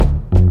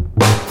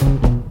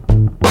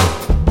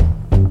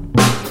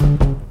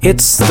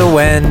It's the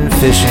When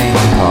Fishing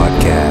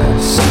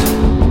Podcast.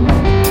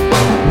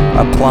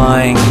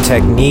 Applying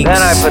techniques.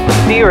 Then I put the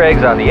C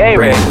rigs on the A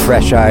rigs. Bringing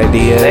fresh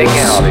ideas. They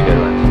can't all be good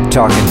ones.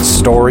 Talking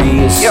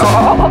stories.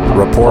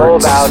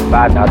 Reports. About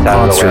 5 knots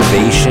out of the wind.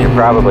 Conservation. You're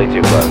probably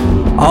too close.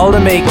 All to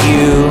make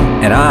you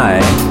and I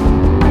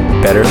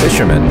better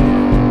fishermen.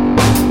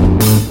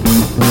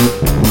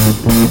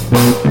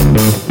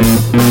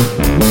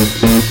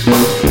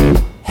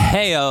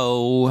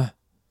 Heyo.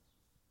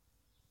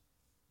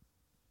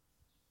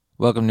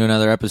 Welcome to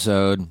another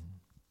episode.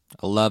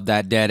 I love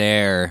that dead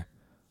air.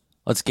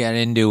 Let's get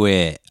into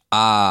it.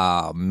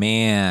 Ah,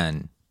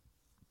 man.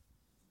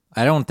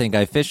 I don't think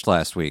I fished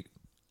last week.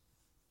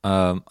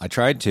 I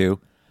tried to.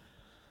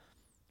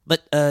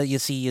 But, you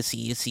see.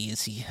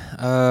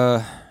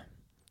 Yeah,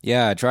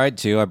 I tried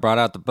to. I brought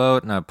out the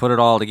boat and I put it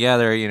all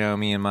together, you know,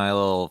 me and my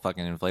little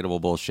fucking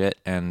inflatable bullshit,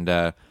 and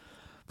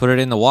put it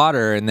in the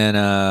water, and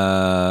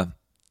then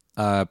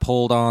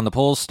pulled on the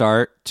pull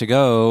start to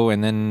go,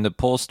 and then the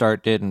pull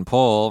start didn't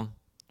pull.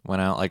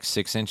 Went out like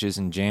 6 inches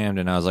and jammed,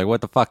 and I was like, what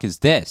the fuck is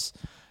this?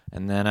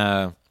 And then,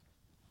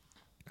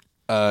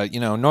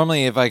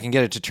 normally if I can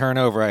get it to turn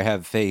over, I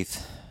have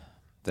faith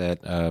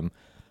that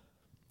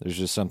there's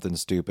just something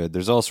stupid.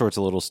 There's all sorts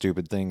of little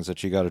stupid things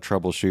that you got to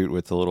troubleshoot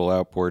with the little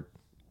outboard.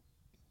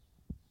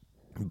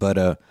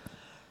 But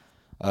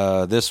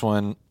this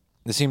one,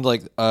 it seemed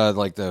like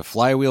the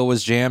flywheel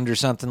was jammed or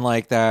something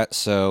like that.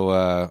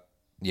 So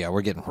yeah,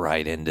 we're getting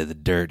right into the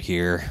dirt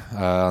here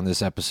on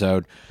this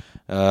episode.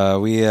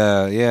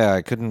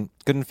 I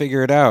couldn't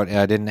figure it out.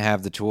 I didn't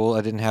have the tool.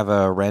 I didn't have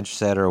a wrench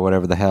set or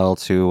whatever the hell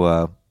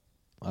to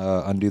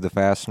undo the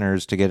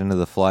fasteners to get into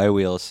the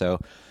flywheel. So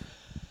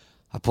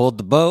I pulled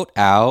the boat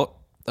out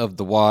of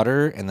the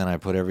water, and then I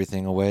put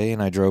everything away,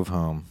 and I drove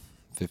home.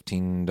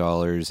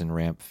 $15 in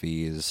ramp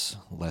fees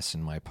less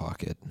in my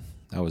pocket.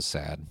 That was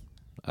sad.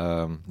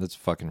 That's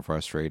fucking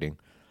frustrating.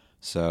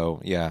 So,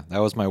 yeah, that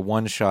was my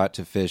one shot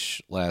to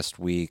fish last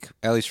week,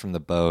 at least from the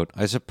boat.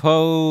 I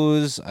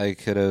suppose I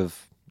could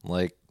have,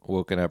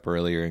 woken up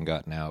earlier and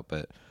gotten out,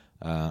 but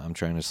I'm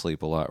trying to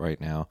sleep a lot right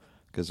now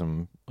because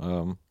I'm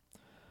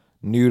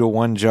new to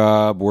one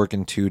job,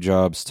 working 2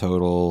 jobs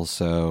total,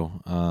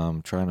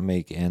 so trying to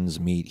make ends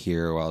meet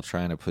here while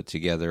trying to put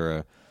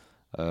together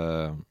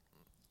a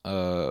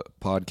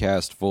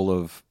podcast full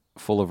of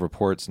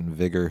reports and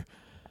vigor,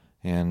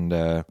 and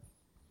let's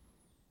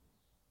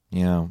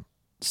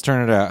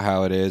turn it out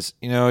how it is.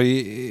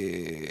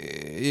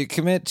 You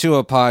commit to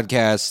a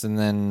podcast, and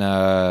then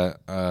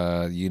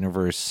the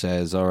universe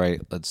says, "All right,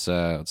 let's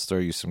throw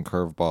you some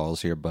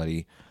curveballs here,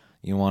 buddy.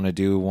 You want to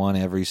do one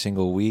every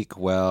single week?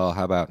 Well,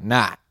 how about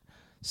not?"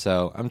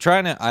 So I'm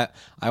trying to.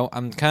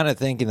 I'm kind of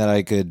thinking that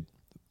I could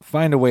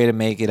find a way to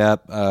make it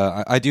up.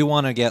 I do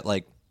want to get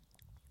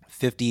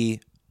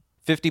 50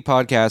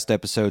 podcast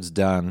episodes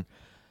done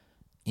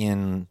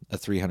in a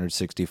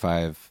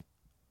 365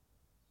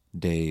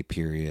 day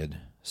period.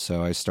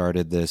 So I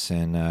started this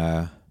in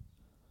I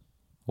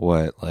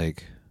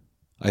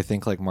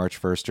think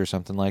March 1st or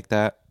something like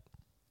that.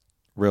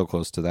 Real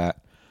close to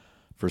that.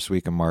 First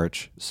week of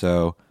March.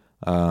 So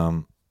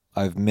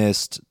I've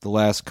missed the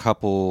last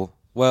couple.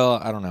 Well,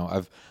 I don't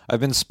know. I've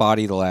been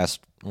spotty the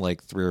last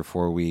 3 or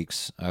 4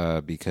 weeks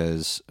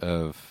because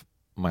of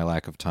my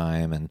lack of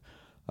time and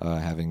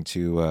having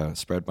to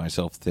spread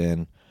myself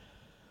thin.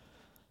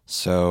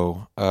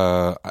 So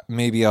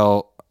maybe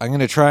I'm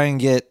going to try and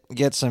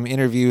get some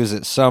interviews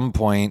at some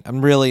point.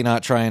 I'm really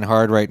not trying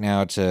hard right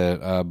now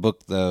to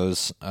book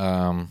those.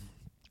 I've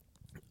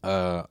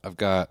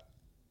got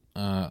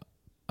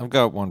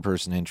one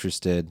person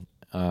interested,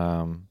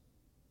 and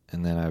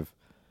then I've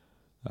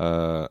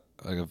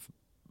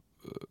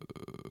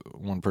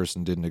one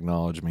person didn't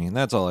acknowledge me, and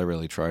that's all I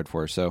really tried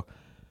for. So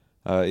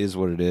is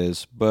what it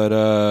is.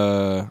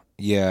 But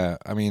yeah,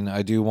 I mean,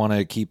 I do want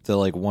to keep the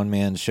one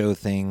man show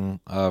thing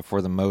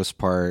for the most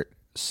part.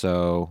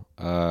 So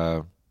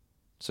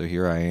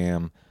here I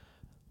am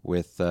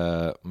with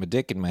my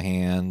dick in my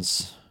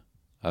hands.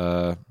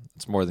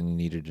 It's more than you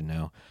needed to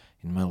know.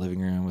 In my living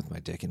room with my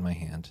dick in my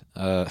hand.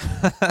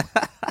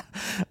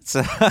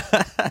 So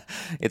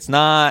it's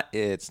not.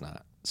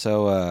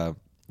 So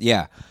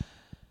yeah,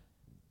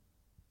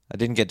 I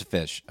didn't get to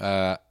fish.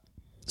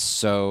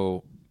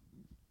 So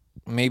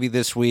maybe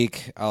this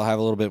week I'll have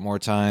a little bit more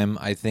time.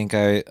 I think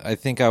I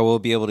will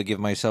be able to give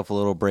myself a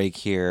little break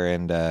here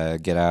and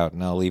get out,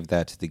 and I'll leave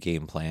that to the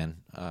game plan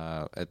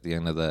at the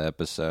end of the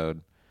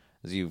episode,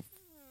 as you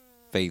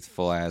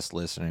faithful ass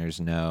listeners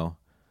know.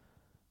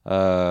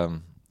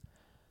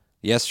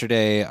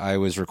 Yesterday I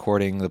was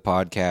recording the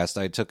podcast.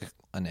 I took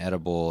an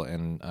edible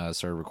and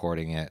started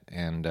recording it,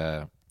 and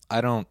so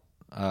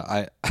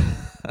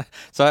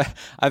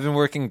I've been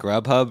working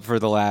Grubhub for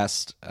the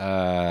last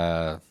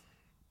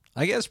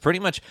I guess pretty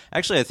much.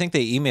 Actually, I think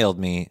they emailed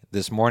me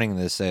this morning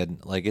that said,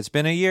 it's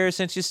been a year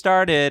since you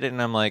started,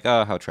 and I'm like,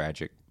 oh, how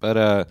tragic.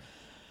 But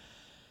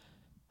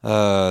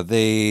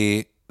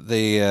they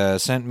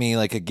sent me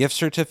a gift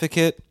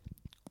certificate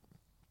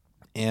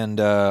and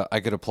I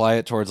could apply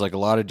it towards like a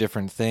lot of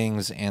different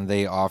things, and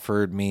they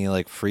offered me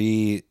like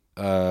free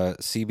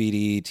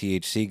CBD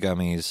THC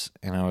gummies,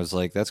 and I was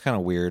like, that's kind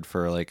of weird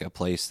for like a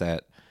place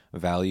that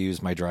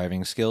values my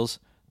driving skills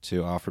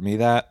to offer me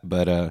that,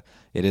 but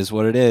it is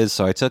what it is,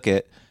 so I took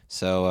it.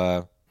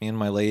 So me and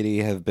my lady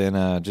have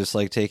been just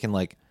like taking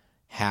like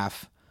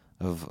half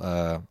of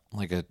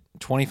like a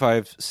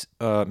 25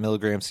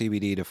 milligram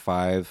CBD to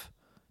 5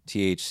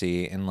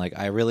 THC, and like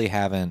I really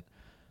haven't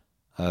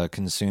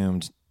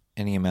consumed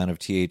any amount of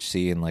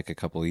THC in like a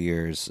couple of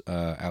years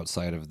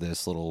outside of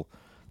this little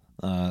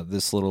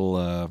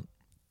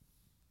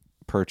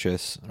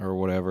purchase or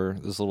whatever,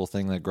 this little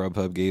thing that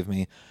Grubhub gave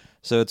me.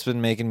 So it's been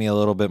making me a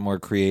little bit more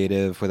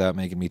creative without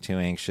making me too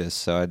anxious.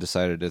 So I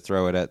decided to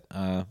throw it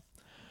at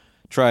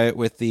try it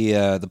with the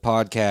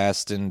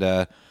podcast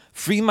and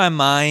free my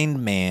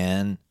mind,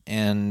 man,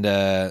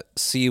 and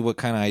see what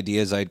kind of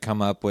ideas I'd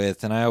come up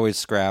with. And I always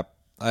scrap.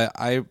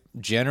 I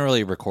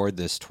generally record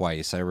this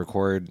twice. I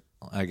record,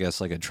 I guess,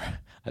 like a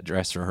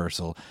dress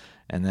rehearsal,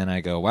 and then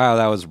I go, wow,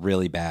 that was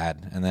really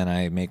bad. And then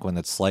I make one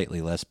that's slightly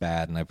less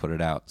bad, and I put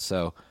it out.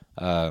 So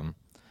I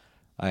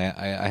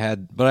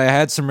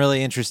had some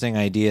really interesting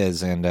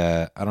ideas, and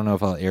I don't know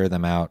if I'll air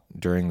them out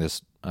during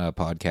this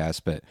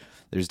podcast, but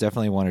there's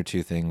definitely one or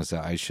two things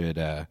that I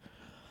should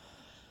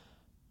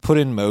put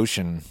in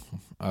motion,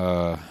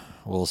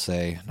 we'll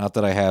say. Not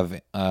that I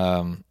have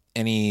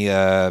any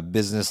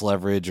business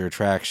leverage or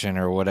traction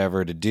or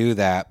whatever to do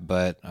that,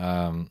 but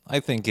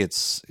I think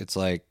it's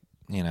like,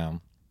 you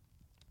know,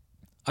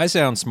 I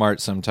sound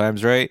smart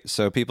sometimes, right?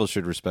 So people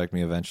should respect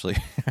me eventually,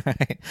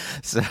 right?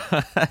 So,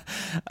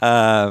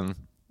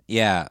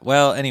 yeah.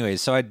 Well,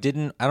 anyways, so I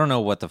don't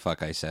know what the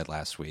fuck I said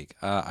last week.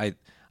 I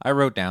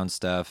wrote down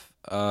stuff.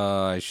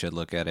 I should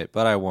look at it,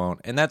 but I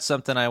won't. And that's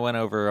something I went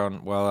over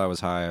on while I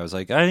was high. I was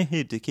like, I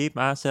need to keep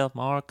myself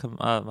more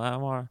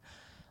accountable.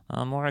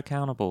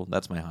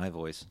 That's my high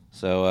voice.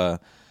 So,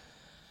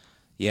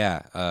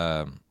 yeah,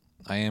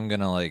 I am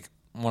gonna, like,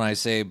 when I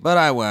say, but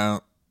I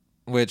won't,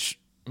 which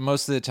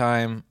most of the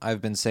time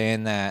I've been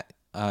saying that,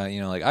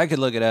 you know, like I could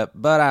look it up,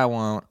 but I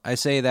won't. I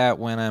say that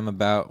when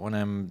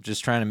I'm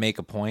just trying to make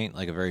a point,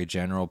 like a very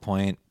general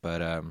point,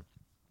 but,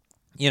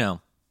 you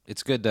know,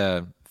 it's good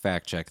to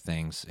fact check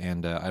things,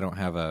 and I don't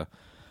have a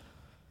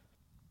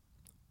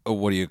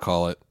what do you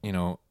call it, you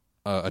know,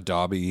 a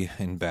Dobby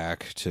in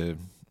back to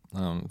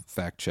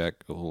fact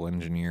check, a little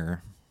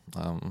engineer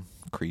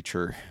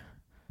creature.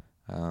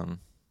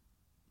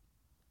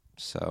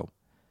 So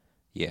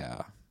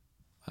yeah,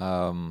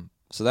 so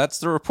that's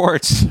the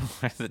reports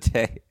for the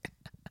day.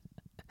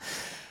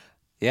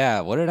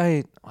 Yeah, what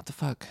the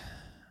fuck?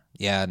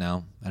 Yeah,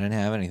 no, I didn't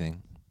have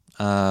anything.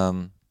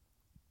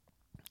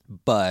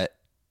 But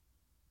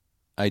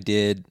I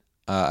did.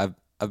 I've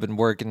been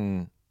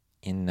working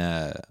in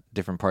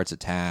different parts of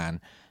town,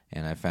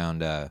 and I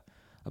found a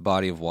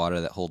body of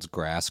water that holds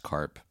grass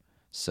carp.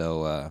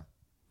 So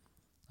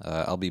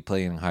I'll be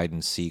playing hide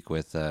and seek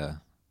with the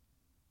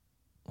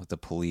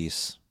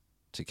police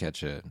to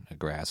catch a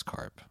grass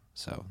carp.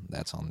 So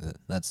that's on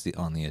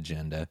the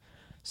agenda.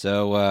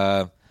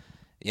 So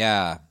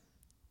yeah,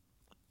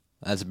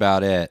 that's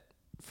about it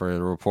for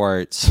the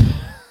reports.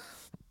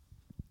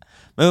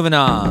 Moving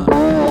on.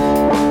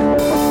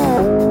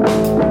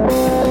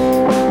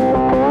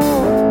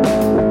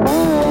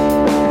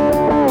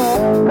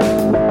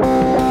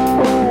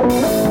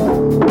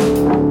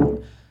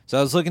 So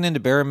I was looking into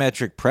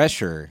barometric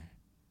pressure,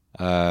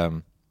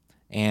 and,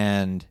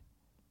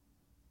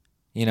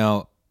 you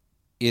know,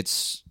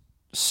 it's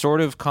sort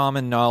of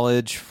common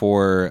knowledge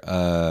for,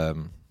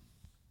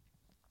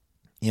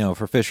 you know,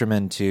 for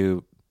fishermen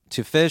to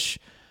fish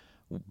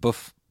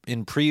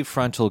in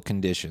prefrontal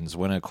conditions.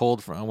 When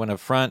a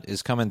front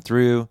is coming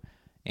through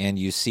and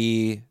you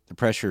see the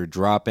pressure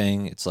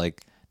dropping, it's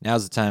like,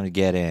 now's the time to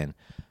get in.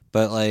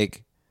 But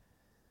like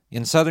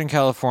in Southern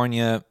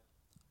California,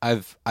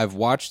 I've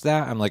watched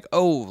that. I'm like,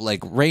 oh,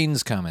 like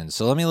rain's coming.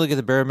 So let me look at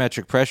the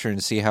barometric pressure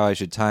and see how I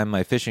should time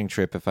my fishing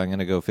trip if I'm going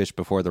to go fish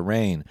before the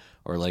rain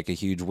or like a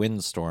huge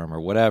windstorm or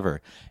whatever.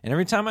 And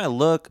every time I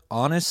look,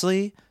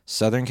 honestly,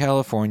 Southern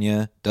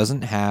California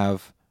doesn't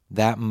have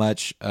that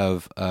much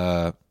of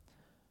a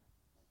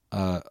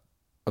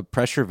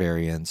pressure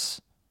variance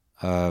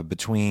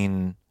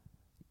between,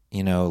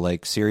 you know,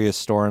 like serious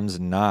storms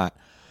and not.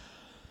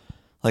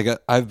 Like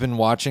I've been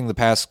watching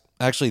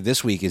actually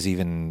this week is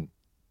even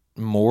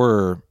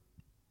more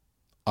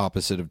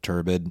opposite of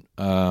turbulent.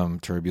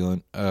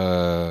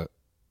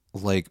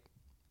 Like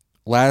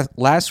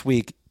last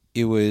week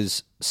it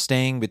was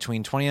staying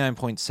between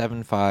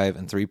 29.75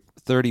 and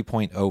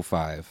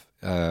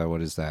 30.05.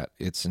 What is that?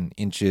 It's in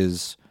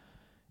inches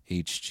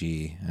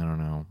HG. I don't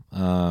know.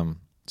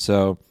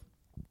 So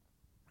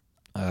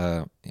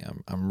yeah,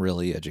 I'm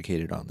really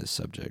educated on this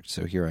subject,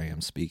 so here I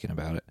am speaking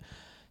about it.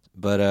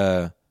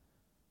 But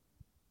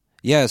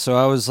yeah, so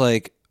I was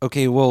like,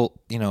 okay,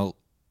 well, you know,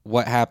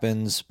 what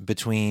happens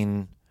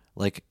between,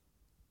 like,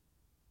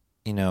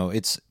 you know,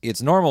 it's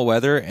normal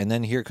weather, and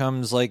then here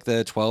comes like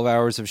the 12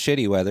 hours of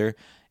shitty weather.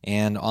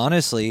 And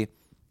honestly,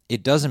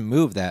 it doesn't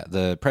move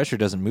the pressure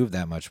doesn't move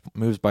that much. It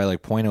moves by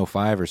like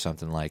 0.05 or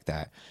something like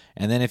that.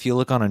 And then if you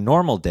look on a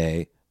normal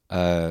day,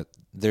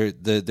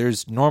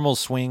 there's normal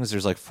swings.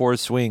 There's like 4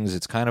 swings.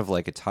 It's kind of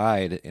like a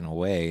tide in a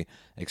way,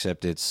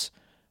 except it's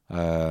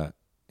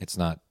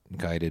not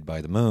guided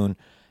by the moon.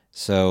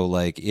 So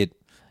like it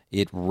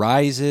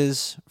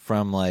rises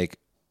from like,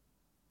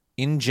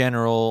 in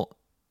general,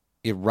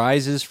 it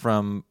rises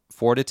from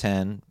 4 to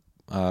 10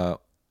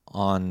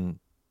 on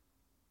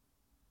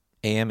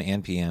AM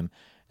and PM,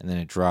 and then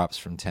it drops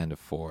from 10 to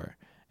 4.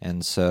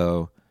 And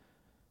so,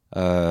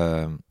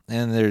 and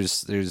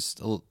there's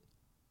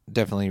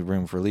definitely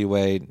room for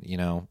leeway.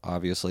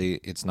 Obviously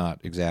it's not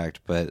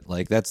exact, but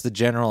like that's the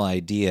general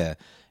idea.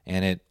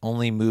 And it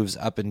only moves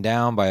up and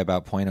down by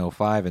about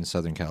 0.05 in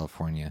Southern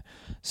California.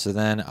 So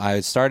then I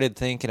started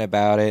thinking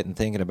about it, and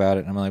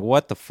I'm like,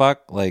 what the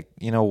fuck? Like,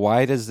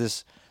 why does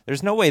this...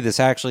 There's no way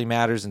this actually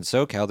matters in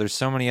SoCal. There's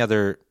so many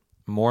other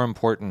more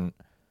important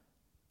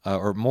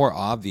or more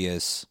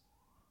obvious,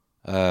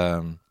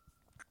 factors,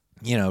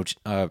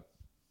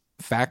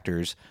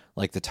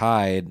 like the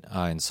tide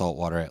in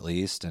saltwater at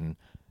least, and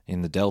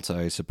in the Delta,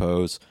 I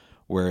suppose,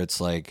 where it's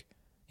like,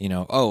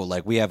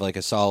 like we have like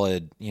a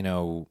solid,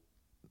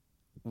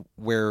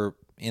 we're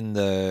in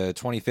the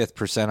 25th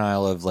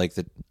percentile of like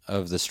the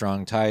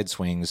strong tide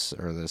swings,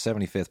 or the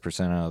 75th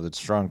percentile of the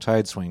strong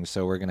tide swings.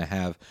 So we're going to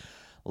have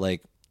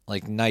like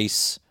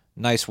nice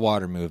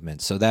water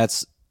movement. So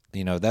that's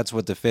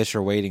what the fish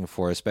are waiting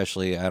for,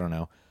 especially, I don't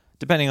know,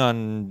 depending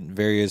on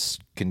various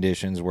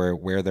conditions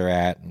where they're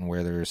at and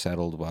where they're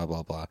settled, blah,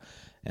 blah, blah.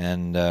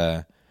 And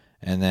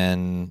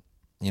then,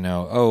 you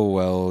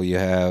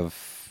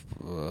have,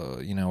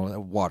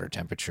 water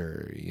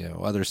temperature,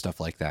 other stuff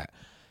like that.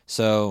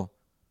 So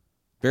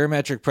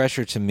barometric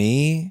pressure, to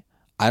me,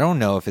 I don't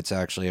know if it's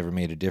actually ever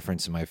made a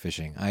difference in my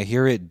fishing. I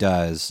hear it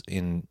does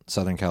in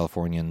Southern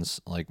Californians,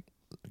 like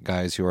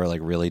guys who are like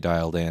really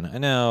dialed in. I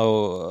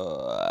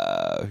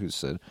know who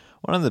said,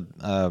 one of the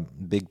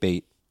big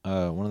bait,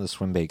 one of the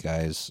swim bait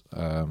guys,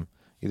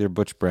 either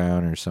Butch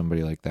Brown or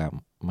somebody like that,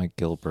 Mike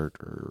Gilbert,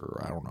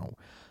 or I don't know.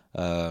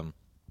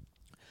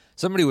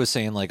 Somebody was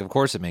saying, like, of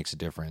course it makes a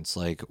difference.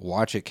 Like,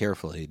 watch it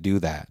carefully. Do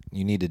that.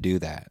 You need to do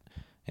that.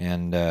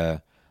 And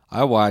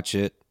I watch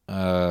it,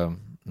 and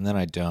then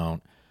I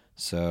don't.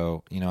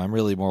 So, I'm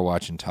really more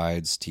watching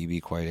tides,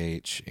 TB quite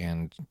H,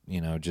 and,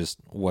 just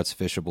what's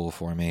fishable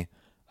for me.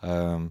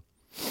 And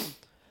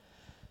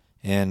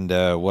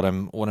what I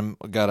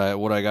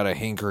got a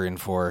hankering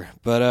for.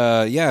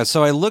 But yeah,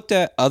 so I looked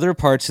at other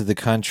parts of the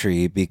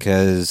country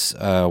because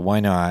why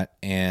not?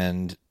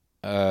 And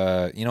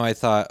I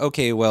thought,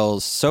 okay, well,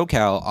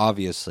 SoCal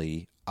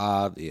obviously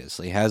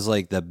has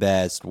like the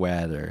best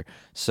weather.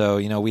 So,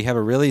 we have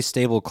a really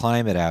stable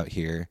climate out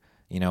here.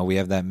 We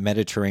have that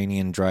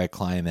Mediterranean dry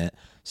climate.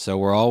 So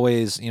we're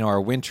always,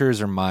 our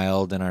winters are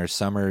mild and our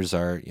summers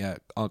are,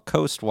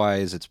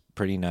 coast-wise, it's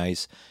pretty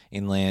nice.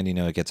 Inland,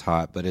 it gets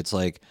hot, but it's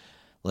like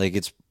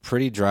it's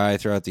pretty dry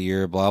throughout the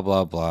year, blah,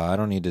 blah, blah. I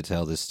don't need to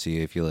tell this to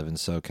you if you live in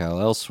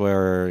SoCal.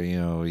 Elsewhere,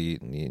 now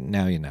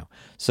you know.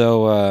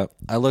 So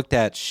I looked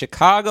at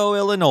Chicago,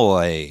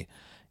 Illinois,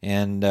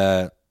 and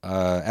at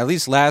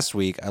least last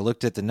week I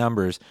looked at the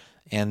numbers,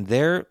 and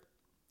we're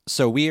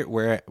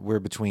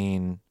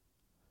between...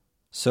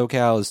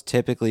 SoCal is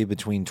typically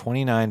between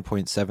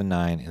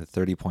 29.79 and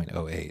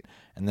 30.08.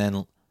 And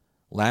then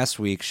last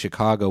week,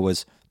 Chicago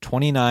was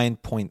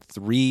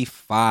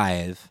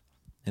 29.35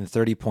 and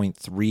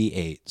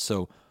 30.38.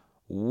 So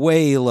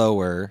way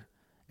lower,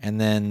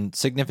 and then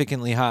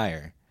significantly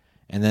higher.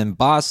 And then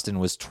Boston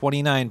was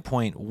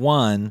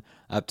 29.1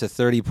 up to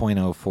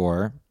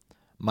 30.04.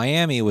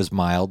 Miami was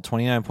mild,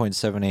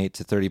 29.78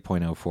 to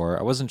 30.04.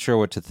 I wasn't sure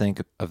what to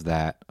think of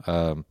that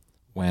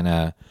when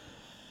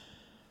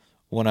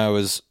I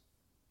was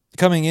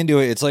coming into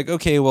it. It's like,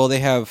 okay, well, they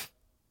have,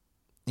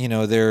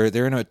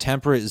 they're in a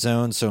temperate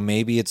zone, so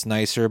maybe it's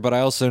nicer. But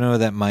I also know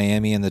that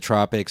Miami and the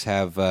tropics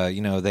have,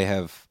 they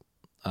have,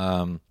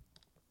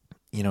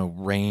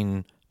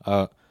 rain,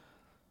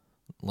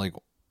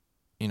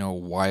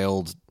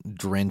 wild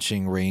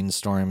drenching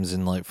rainstorms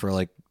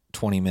for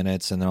 20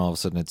 minutes, and then all of a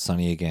sudden it's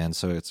sunny again.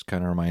 So it's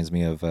kind of reminds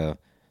me of,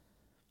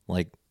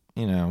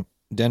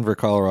 Denver,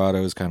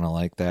 Colorado is kind of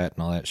like that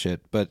and all that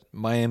shit, but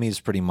Miami's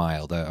pretty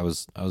mild. I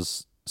was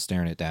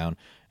staring it down.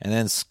 And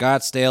then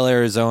Scottsdale,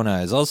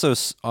 Arizona is also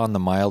on the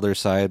milder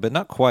side, but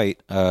not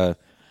quite.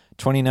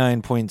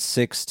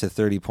 29.6 to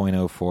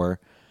 30.04.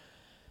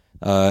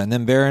 And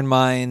then bear in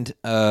mind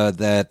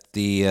that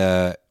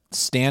the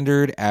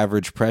standard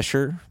average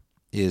pressure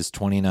is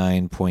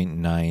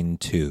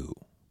 29.92.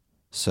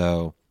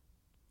 So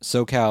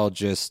SoCal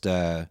just,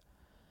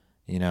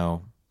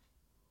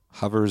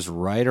 hovers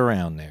right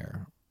around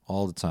there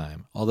all the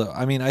time. Although,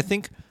 I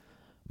think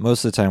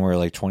most of the time we're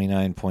like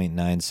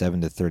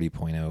 29.97 to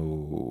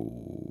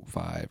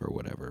 30.05 or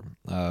whatever.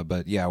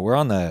 But yeah, we're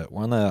on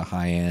the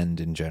high end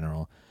in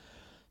general.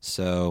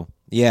 So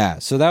yeah,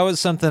 so that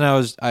was something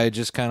I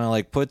just kind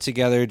of put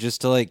together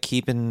just to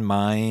keep in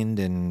mind,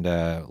 and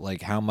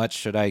how much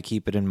should I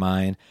keep it in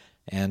mind?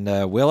 And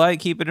will I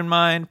keep it in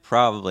mind?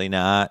 Probably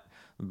not.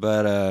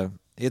 But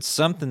it's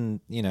something,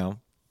 that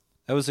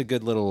was a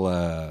good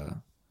little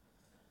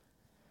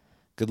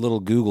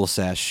Google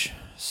sesh.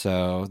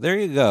 So there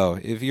you go.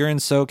 If you're in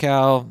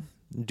SoCal,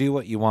 do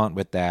what you want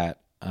with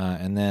that.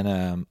 And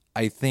then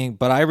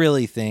I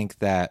really think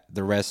that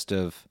the rest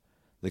of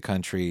the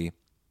country,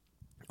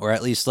 or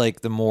at least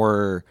like the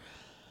more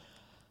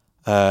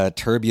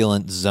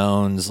turbulent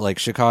zones, like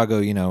Chicago,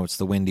 it's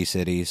the windy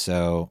city,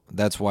 so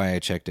that's why I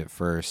checked it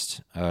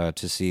first,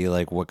 to see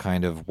like what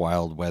kind of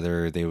wild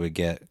weather they would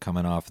get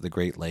coming off the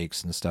Great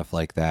Lakes and stuff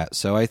like that.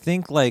 So I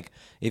think like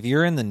if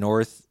you're in the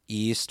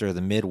Northeast or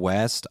the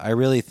Midwest, I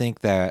really think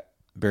that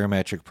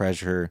barometric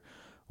pressure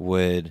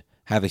would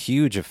have a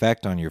huge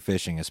effect on your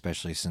fishing,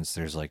 especially since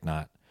there's like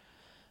not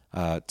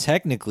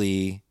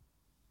technically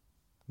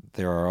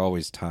there are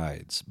always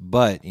tides,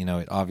 but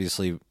it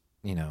obviously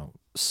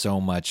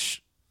so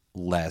much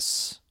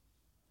less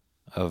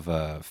of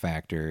a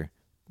factor,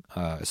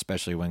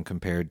 especially when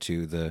compared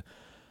to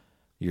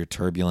your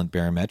turbulent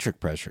barometric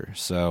pressure.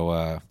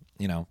 So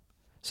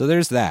so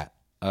there's that.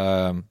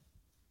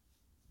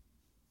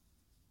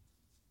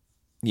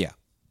 Yeah.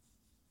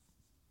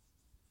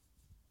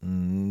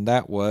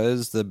 That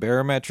was the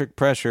barometric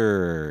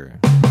pressure.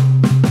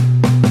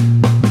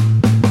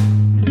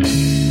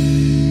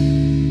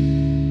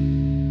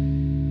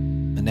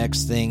 The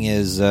next thing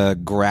is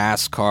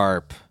grass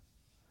carp.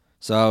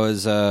 So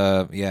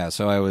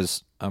I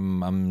was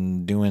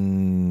I'm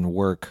doing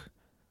work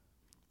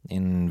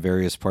in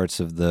various parts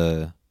of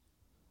the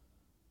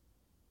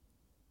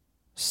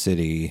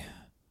city,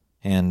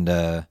 and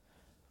I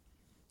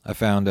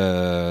found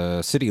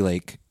a city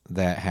lake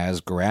that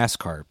has grass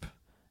carp.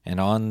 And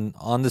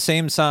on the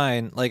same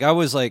sign, like I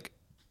was like,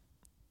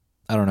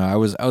 I don't know, I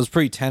was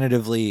pretty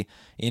tentatively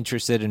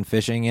interested in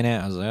fishing in it.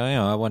 I was like,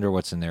 I wonder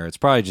what's in there. It's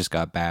probably just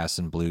got bass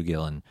and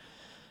bluegill and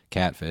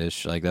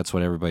catfish. Like that's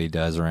what everybody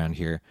does around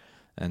here.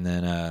 And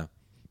then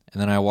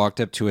I walked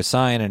up to a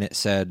sign and it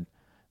said,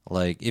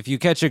 like, if you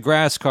catch a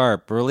grass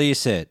carp,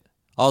 release it.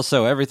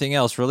 Also, everything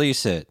else,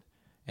 release it.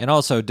 And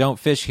also, don't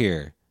fish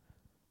here,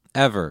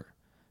 ever.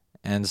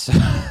 And so,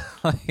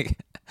 like,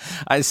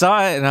 I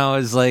saw it and I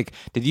was like,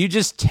 did you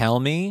just tell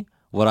me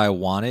what I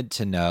wanted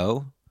to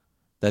know?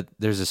 That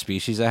there's a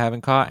species I haven't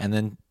caught, and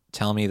then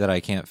tell me that I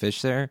can't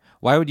fish there?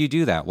 Why would you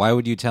do that? Why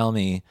would you tell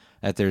me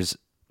that there's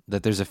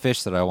a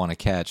fish that I want to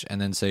catch,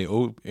 and then say,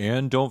 oh,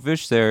 and don't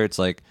fish there? It's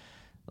like,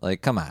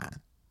 come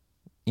on.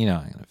 I'm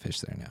going to fish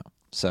there now.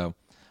 So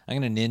I'm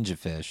going to ninja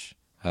fish.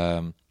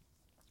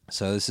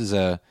 So this is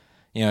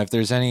if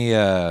there's any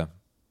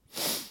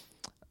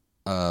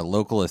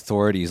local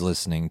authorities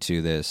listening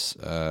to this,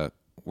 I'm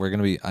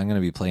going to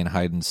be playing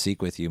hide and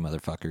seek with you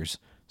motherfuckers.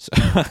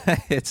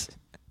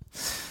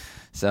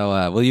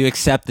 So will you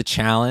accept the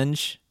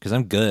challenge? Because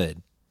I'm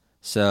good.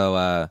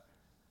 So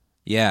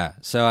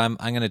so I'm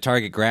going to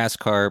target grass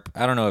carp.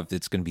 I don't know if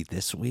it's going to be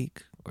this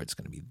week or it's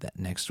going to be that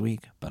next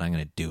week, but I'm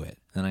going to do it.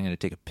 Then I'm going to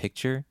take a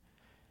picture,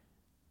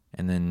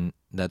 and then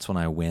that's when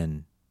I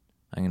win.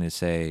 I'm going to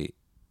say,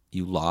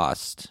 you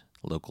lost,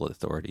 local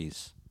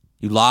authorities.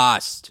 You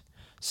lost.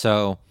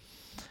 So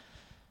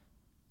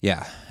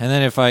yeah, and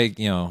then if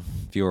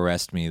you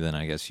arrest me, then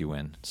I guess you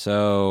win.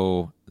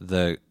 So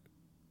the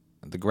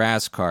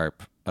grass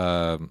carp,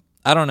 I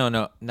don't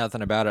know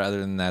nothing about it other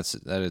than that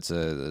it's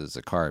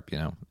a carp,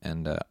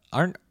 And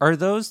are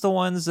those the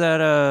ones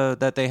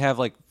that they have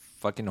like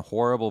fucking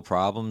horrible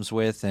problems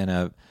with,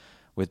 and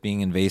with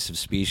being invasive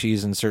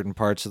species in certain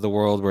parts of the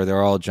world, where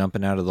they're all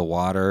jumping out of the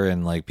water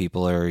and like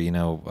people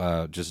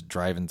are just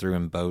driving through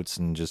in boats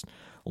and just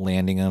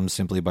landing them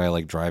simply by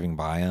like driving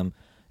by them?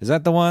 Is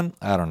that the one?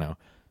 I don't know,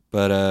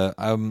 but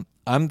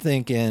I'm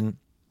thinking.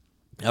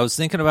 I was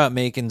thinking about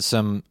making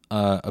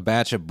a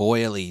batch of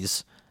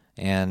boilies,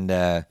 and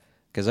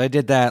because I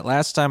did that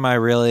last time I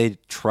really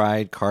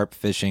tried carp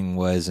fishing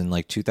was in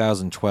like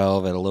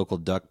 2012 at a local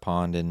duck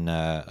pond in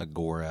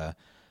Agora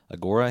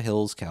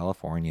Hills,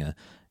 California.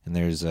 And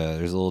there's a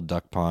little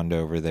duck pond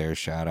over there.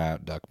 Shout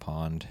out Duck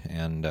Pond.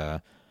 And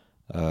there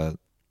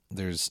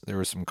was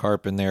some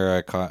carp in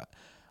there.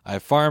 I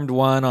farmed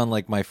one on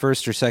like my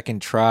first or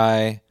second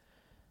try,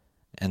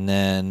 and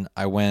then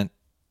I went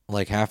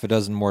like half a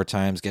dozen more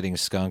times getting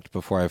skunked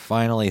before I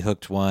finally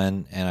hooked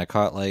one, and I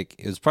caught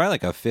it was probably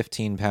like a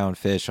 15-pound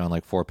fish on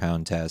like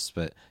 4-pound tests,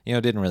 but it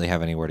didn't really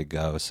have anywhere to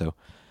go, so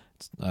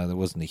that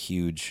wasn't a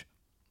huge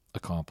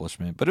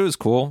accomplishment, but it was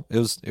cool. It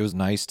was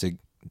nice to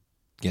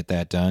get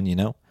that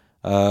done,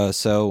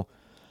 so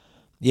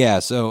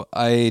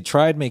I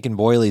tried making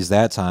boilies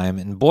that time,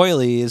 and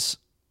boilies,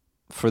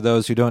 for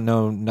those who don't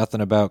know nothing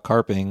about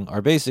carping,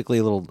 are basically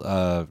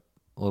they're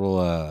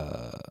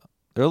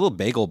little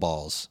bagel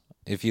balls.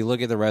 If you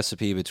look at the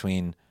recipe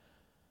between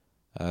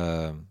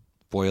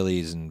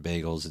boilies and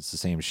bagels, it's the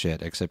same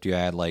shit, except you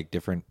add like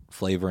different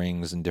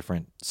flavorings and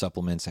different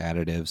supplements,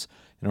 additives,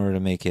 in order to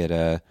make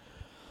it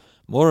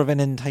more of an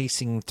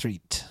enticing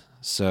treat.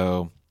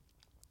 So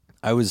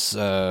I was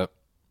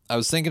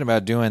thinking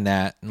about doing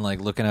that and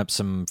like looking up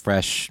some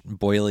fresh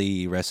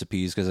boilie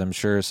recipes, because I'm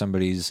sure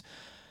somebody's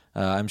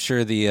I'm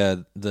sure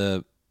the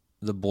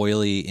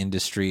boilie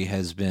industry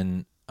has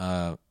been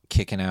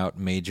kicking out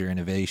major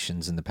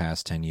innovations in the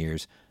past 10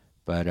 years,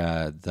 but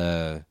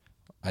I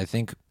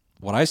think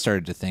what I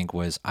started to think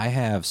was I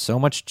have so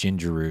much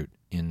ginger root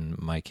in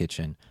my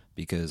kitchen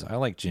because I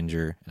like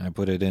ginger, and I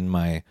put it in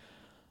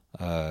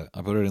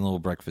little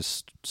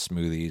breakfast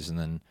smoothies, and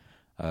then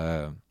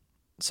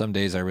some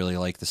days I really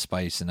like the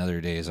spice, and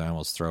other days I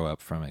almost throw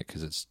up from it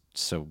because it's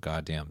so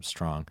goddamn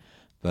strong.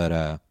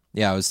 But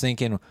yeah, I was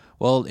thinking,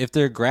 well, if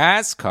they're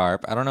grass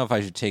carp, I don't know if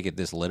I should take it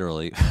this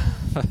literally.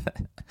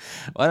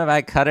 What if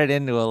I cut it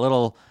into a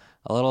little,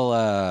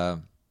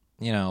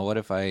 what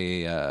if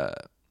I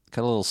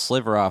cut a little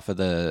sliver off of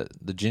the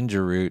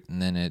ginger root,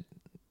 and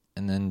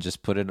then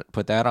just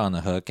put that on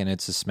the hook, and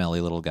it's a smelly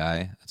little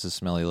guy. It's a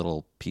smelly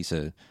little piece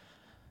of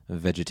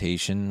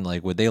vegetation.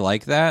 Like, would they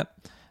like that?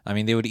 I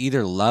mean, they would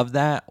either love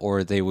that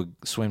or they would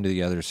swim to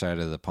the other side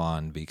of the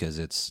pond because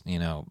it's,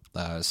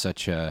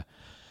 such a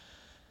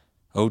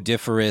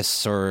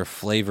odoriferous or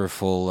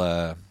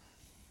flavorful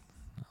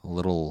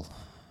little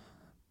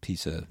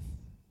piece of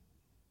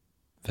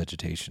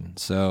vegetation.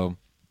 So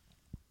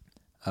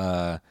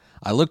I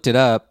looked it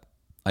up.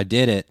 I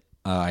did it.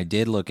 I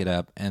did look it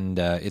up, and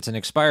it's an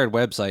expired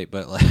website,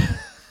 but like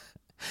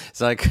it's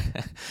like,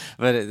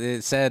 but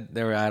it said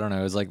there were, I don't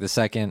know, it was like the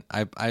second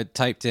I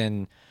typed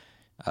in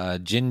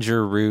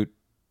ginger root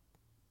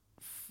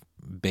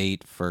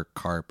bait for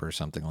carp or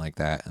something like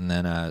that, and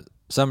then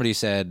somebody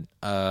said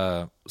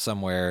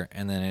somewhere,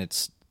 and then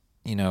it's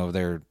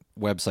their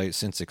website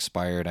since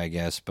expired, I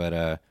guess,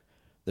 but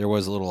there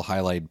was a little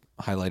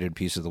highlighted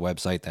piece of the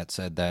website that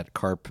said that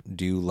carp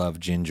do love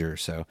ginger,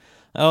 so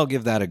I'll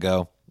give that a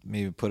go.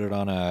 Maybe put it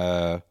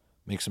on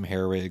make some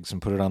hair rigs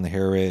and put it on the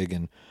hair rig,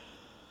 and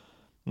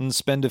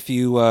spend a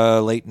few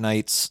late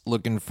nights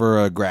looking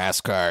for a grass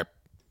carp.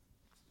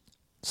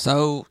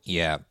 So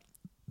yeah,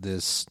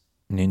 this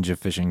ninja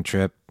fishing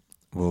trip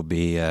will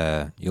be.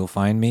 You'll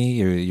find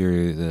me. If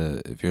you're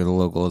the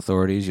local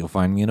authorities, you'll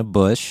find me in a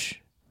bush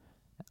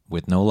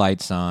with no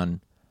lights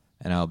on,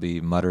 and I'll be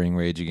muttering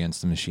Rage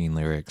Against the Machine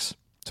lyrics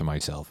to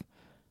myself.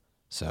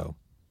 So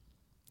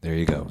there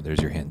you go. There's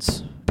your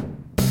hints.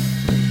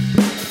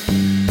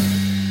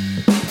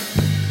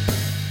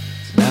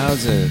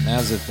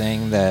 Now's a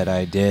thing that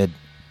I did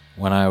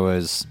when I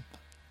was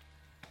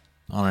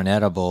on an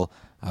edible.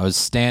 I was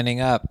standing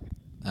up.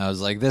 I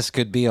was like, this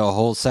could be a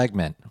whole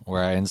segment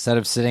where instead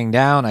of sitting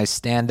down, I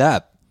stand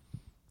up.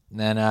 And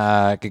then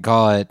I could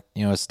call it,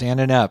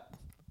 standing up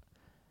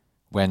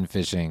when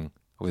fishing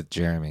with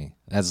Jeremy.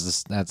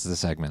 That's the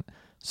segment.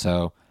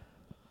 So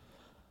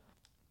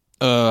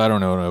I don't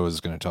know what I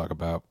was going to talk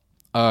about.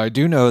 I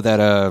do know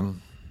that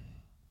I'm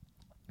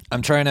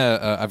trying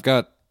to. I've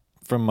got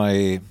from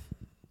my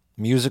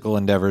musical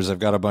endeavors, I've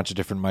got a bunch of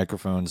different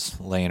microphones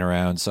laying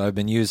around. So I've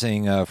been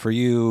using, for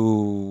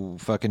you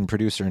fucking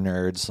producer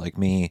nerds like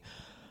me,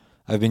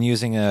 I've been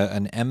using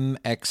an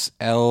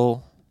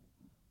MXL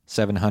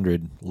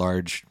 700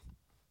 large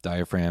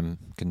diaphragm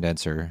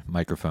condenser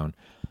microphone.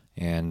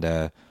 And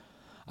I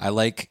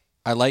like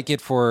it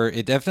for,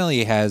 it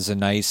definitely has a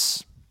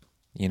nice,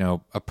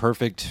 a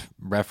perfect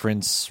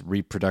reference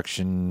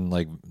reproduction,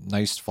 like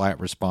nice flat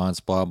response,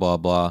 blah, blah,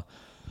 blah.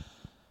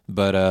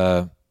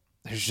 But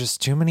there's just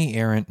too many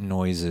errant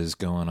noises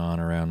going on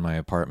around my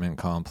apartment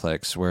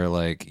complex where,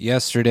 like,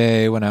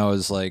 yesterday when I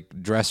was, like,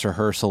 dress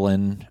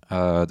rehearsaling,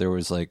 there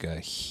was, like, a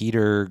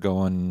heater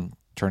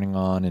turning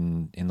on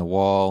in the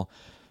wall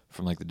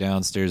from, like, the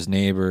downstairs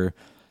neighbor.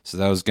 So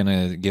that was going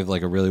to give,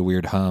 like, a really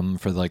weird hum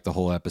for, like, the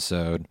whole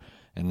episode.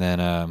 And then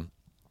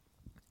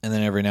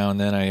every now and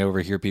then I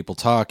overhear people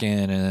talking,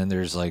 and then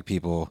there's, like,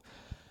 people,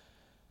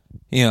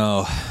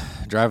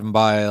 driving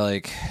by,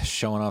 like,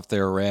 showing off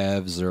their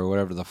revs or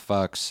whatever the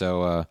fuck.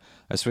 So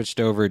I switched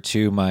over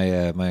to my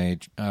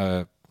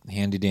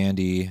handy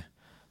dandy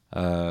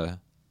AKG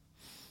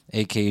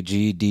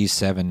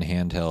D7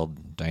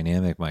 handheld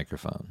dynamic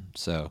microphone.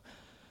 So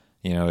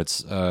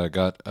it's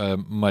got a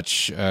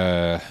much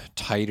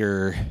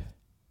tighter,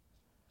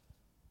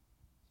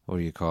 what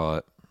do you call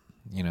it?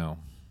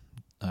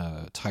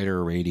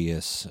 Tighter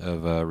radius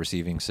of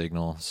receiving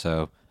signal.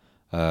 So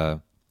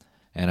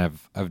and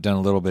I've done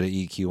a little bit of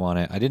EQ on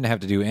it. I didn't have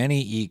to do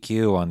any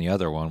EQ on the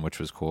other one, which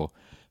was cool.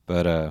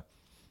 But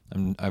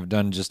I've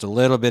done just a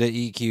little bit of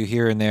EQ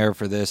here and there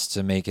for this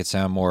to make it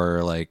sound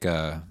more like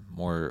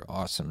more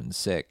awesome and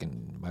sick,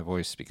 and my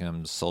voice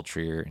becomes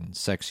sultrier and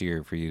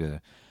sexier for you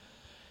to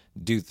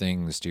do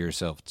things to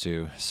yourself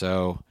too.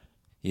 So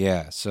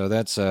yeah, so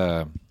that's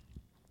I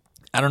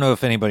don't know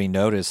if anybody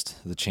noticed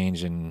the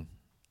change in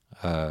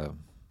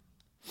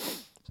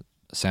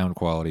sound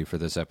quality for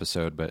this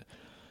episode, but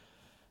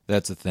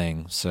that's a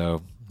thing.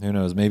 So who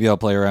knows? Maybe I'll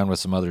play around with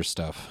some other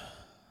stuff.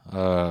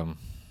 But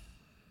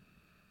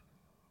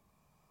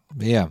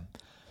yeah.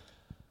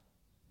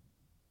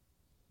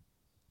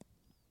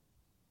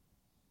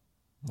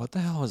 What the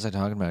hell was I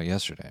talking about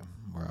yesterday?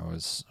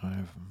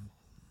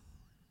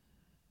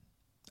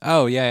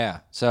 Oh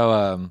yeah.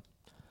 So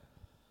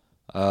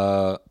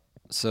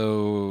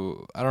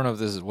So I don't know if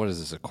this is, what is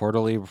this, a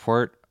quarterly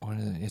report?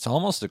 It's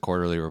almost a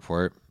quarterly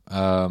report.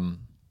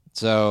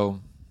 So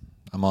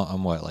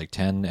I'm what, like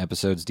 10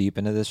 episodes deep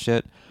into this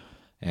shit.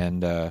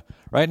 And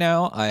right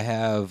now I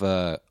have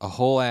a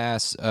whole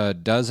ass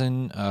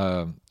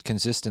dozen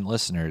consistent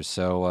listeners.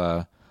 So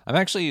I'm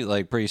actually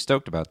like pretty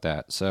stoked about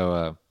that.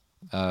 So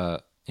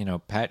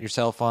pat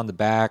yourself on the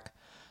back.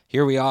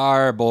 Here we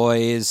are,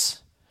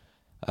 boys.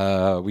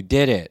 We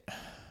did it.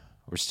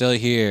 We're still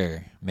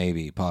here,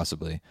 maybe,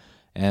 possibly.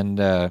 And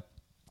I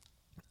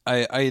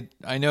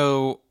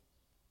know,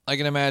 I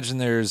can imagine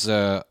there's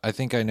I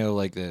think I know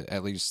like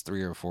at least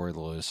 3 or 4 of the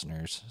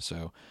listeners.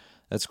 So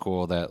that's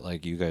cool that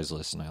like you guys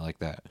listen. I like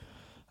that.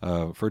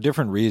 For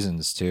different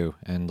reasons too,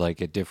 and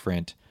like at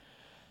different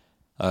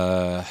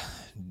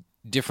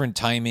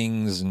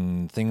timings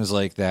and things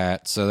like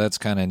that. So that's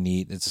kind of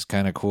neat. It's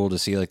kind of cool to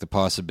see like the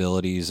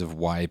possibilities of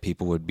why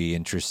people would be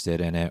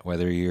interested in it,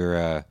 whether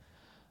you're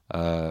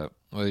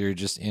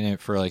just in it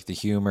for like the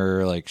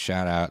humor, like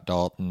shout out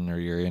Dalton, or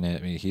you're in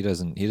it. I mean, he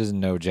doesn't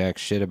know jack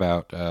shit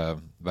about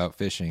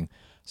fishing.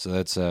 So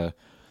that's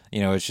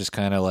it's just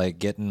kind of like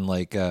getting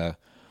like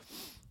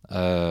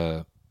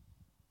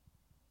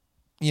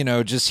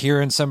just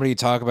hearing somebody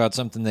talk about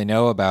something they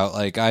know about.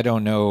 Like, I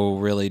don't know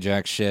really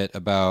jack shit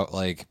about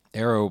like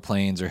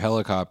aeroplanes or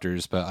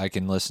helicopters, but I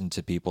can listen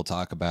to people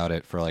talk about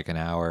it for like an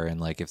hour,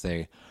 and like if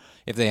they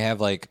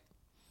have like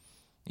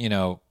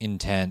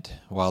intent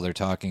while they're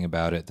talking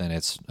about it, then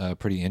it's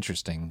pretty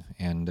interesting.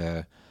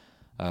 And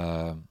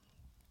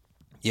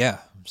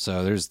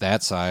so there's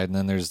that side, and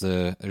then there's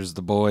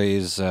the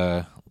boys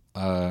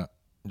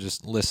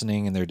just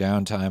listening in their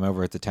downtime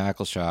over at the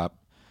tackle shop.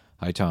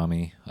 Hi,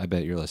 Tommy. I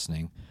bet you're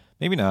listening.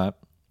 Maybe not.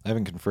 I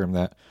haven't confirmed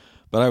that,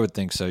 but I would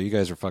think so. You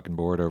guys are fucking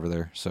bored over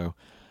there. So,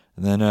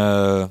 and then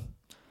other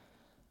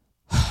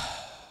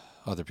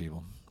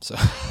people. So,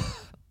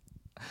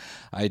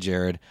 hi,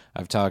 Jared.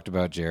 I've talked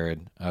about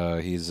Jared.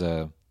 He's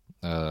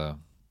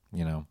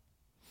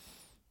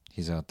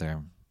he's out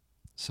there.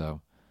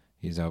 So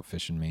he's out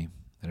fishing me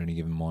at any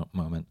given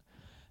moment.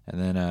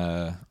 And then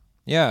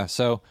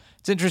so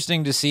it's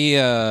interesting to see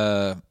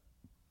that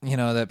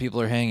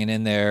people are hanging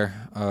in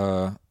there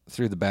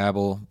through the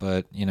babble,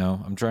 but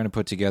I'm trying to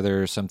put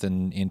together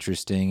something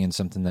interesting and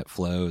something that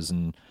flows,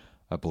 and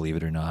believe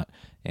it or not,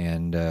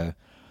 and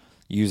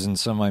using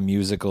some of my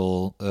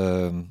musical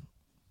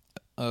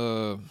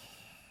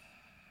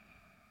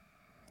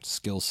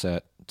skill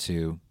set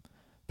to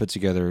put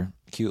together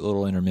cute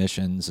little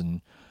intermissions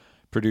and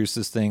produce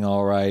this thing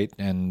all right,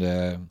 and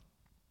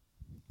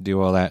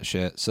do all that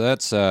shit. So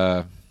that's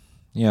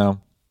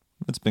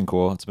it's been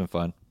cool. It's been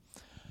fun.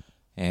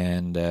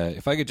 And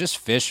if I could just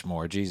fish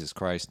more, Jesus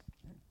Christ.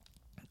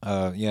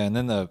 And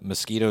then the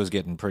mosquitoes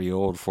getting pretty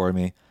old for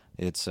me.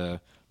 It's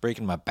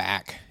breaking my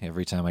back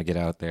every time I get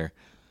out there.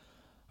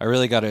 I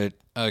really got to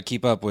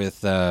keep up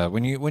with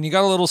when you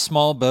got a little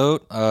small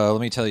boat.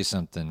 Let me tell you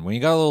something. When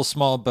you got a little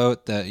small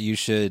boat, that you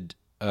should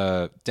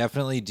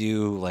definitely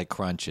do like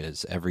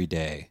crunches every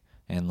day,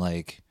 and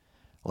like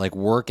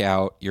work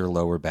out your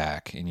lower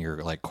back and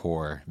your like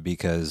core,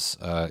 because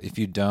if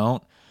you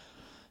don't,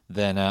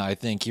 then I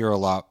think you're a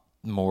lot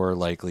more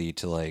likely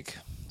to like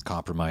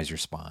compromise your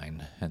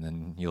spine, and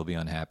then you'll be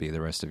unhappy the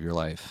rest of your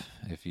life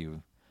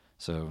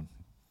so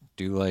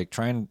do like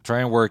try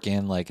and work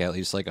in like at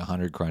least like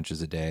 100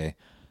 crunches a day.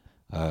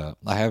 I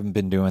haven't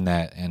been doing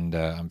that, and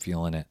I'm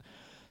feeling it,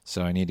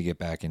 so I need to get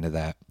back into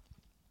that.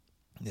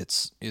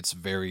 It's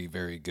very,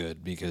 very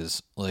good,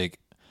 because like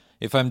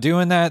if I'm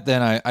doing that,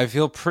 then I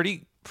feel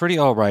pretty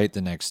all right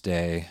the next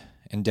day,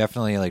 and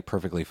definitely like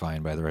perfectly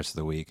fine by the rest of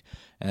the week.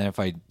 And if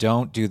I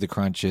don't do the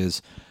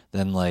crunches,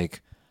 then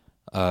like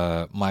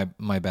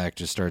my back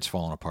just starts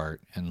falling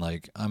apart, and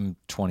like I'm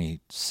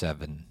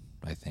 27,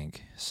 I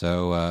think.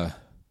 So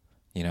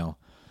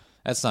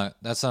that's not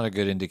a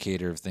good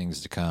indicator of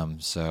things to come.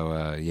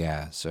 So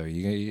so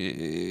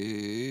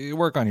you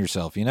work on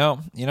yourself,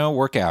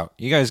 work out.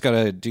 You guys got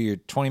to do your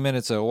 20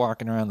 minutes of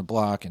walking around the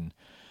block and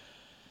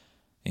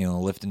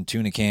lifting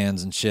tuna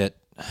cans and shit.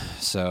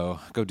 So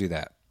go do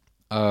that.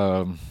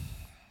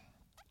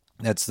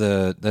 That's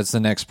the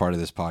next part of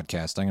this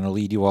podcast. I'm going to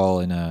lead you all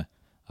in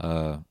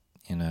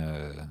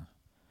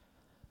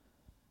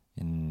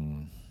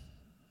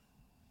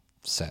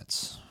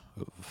sets.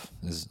 I'm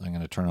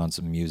going to turn on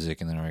some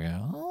music, and then we're going to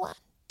 1,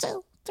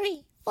 2,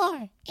 3, 4,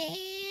 and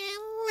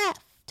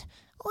left.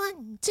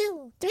 1,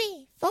 2,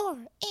 3, 4,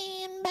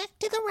 and back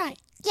to the right.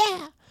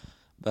 Yeah.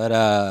 But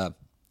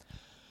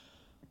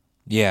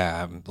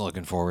I'm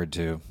looking forward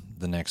to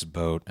the next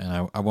boat,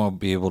 and I won't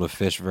be able to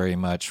fish very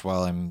much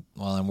while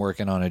I'm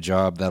working on a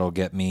job that'll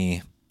get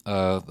me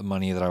the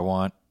money that I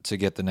want to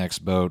get the next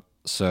boat.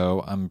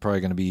 So I'm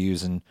probably going to be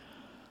using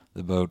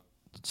the boat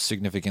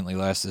significantly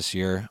less this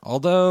year.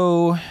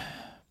 Although,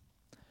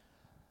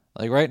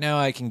 like right now,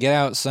 I can get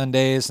out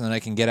Sundays, and then I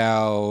can get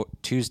out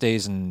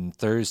Tuesdays and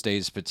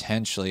Thursdays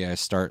potentially. I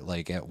start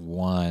like at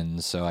 1,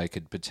 so I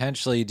could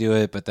potentially do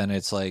it. But then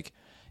it's like,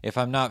 if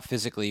I'm not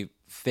physically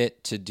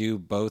fit to do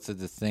both of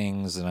the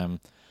things, then I'm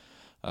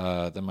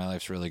then my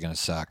life's really going to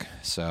suck.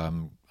 So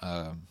I'm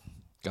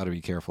got to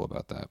be careful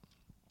about that.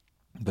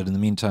 But in the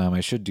meantime,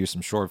 I should do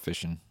some shore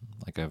fishing,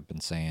 like I've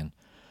been saying.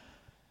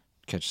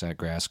 Catch that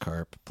grass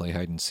carp, play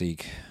hide and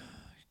seek,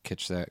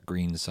 catch that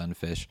green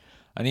sunfish.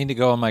 I need to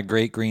go on my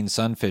great green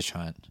sunfish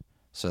hunt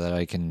so that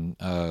I can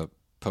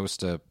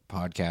post a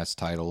podcast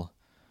title,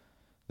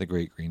 The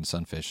Great Green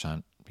Sunfish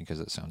Hunt, because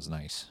it sounds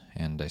nice,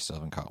 and I still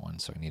haven't caught one,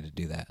 so I need to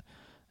do that.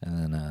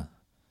 And then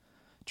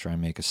try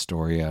and make a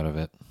story out of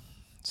it.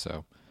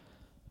 So,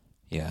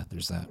 yeah,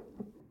 there's that.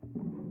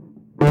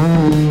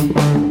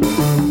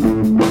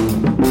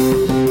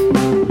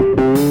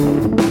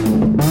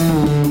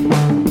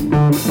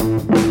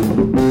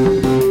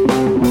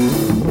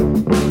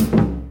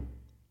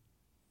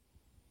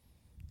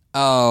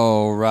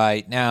 All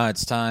right, now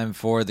it's time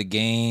for the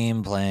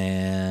game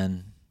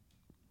plan.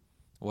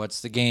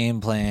 What's the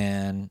game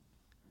plan?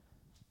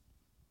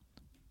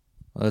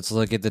 Let's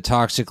look at the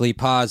Toxically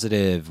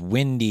Positive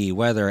Windy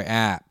Weather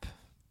app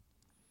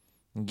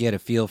and get a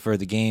feel for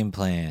the game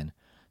plan.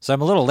 So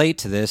I'm a little late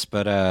to this,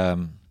 but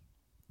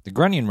the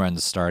Grunion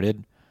runs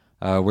started.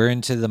 We're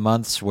into the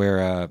months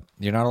where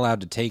you're not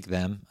allowed to take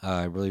them.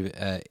 I believe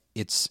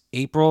it's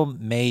April,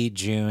 May,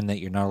 June that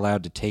you're not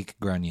allowed to take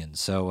Grunions.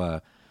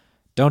 So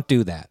don't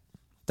do that.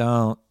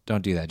 Don't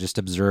do that. Just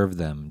observe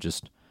them.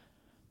 Just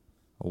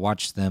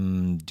watch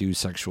them do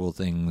sexual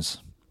things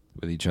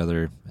with each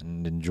other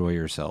and enjoy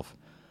yourself.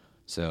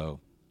 So,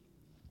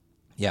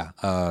 yeah,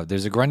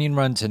 there's a Grunion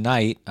run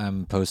tonight.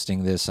 I'm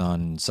posting this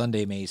on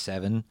Sunday, May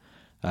 7.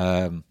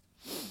 And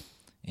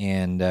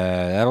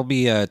that'll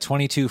be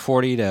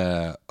 22:40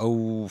 to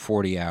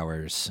 0:40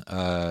 hours.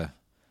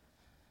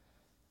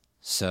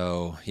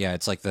 So, yeah,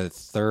 it's like the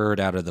third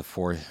out of the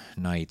 4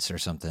 nights or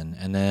something.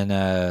 And then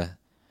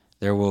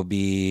there will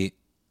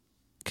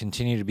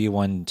continue to be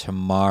one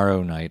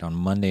tomorrow night, on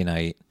Monday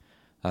night,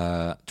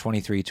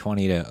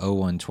 23:20 to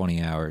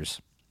 01:20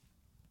 hours.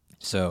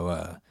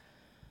 So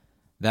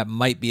that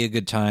might be a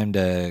good time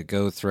to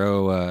go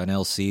throw an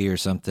LC or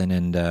something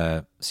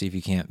and see if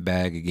you can't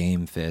bag a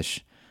game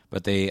fish.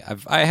 But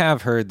I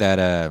have heard that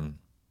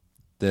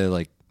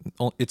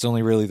it's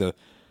only really I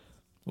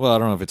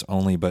don't know if it's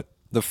only, but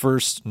the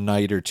first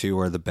night or two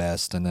are the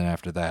best, and then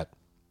after that,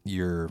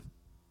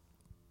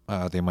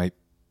 they might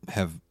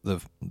have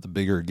the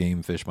bigger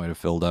game fish might have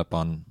filled up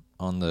on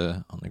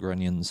the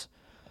Grunions.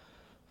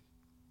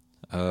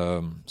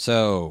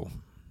 So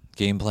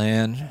game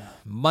plan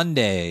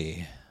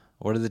Monday.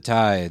 What are the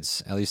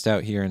tides? At least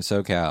out here in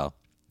SoCal.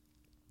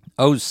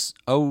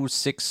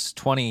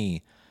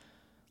 0620,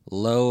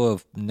 low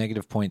of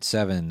negative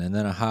 0.7, and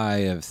then a high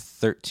of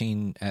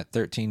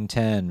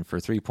 1310 for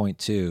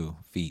 3.2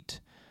 feet,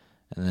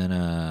 and then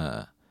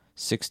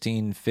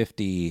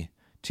 1650,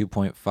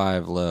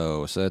 2.5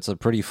 low. So that's a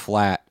pretty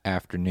flat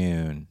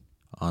afternoon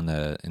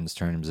in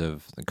terms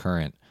of the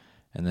current,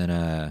 and then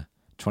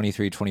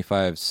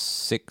 2325,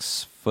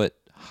 6 foot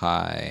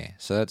high.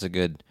 So that's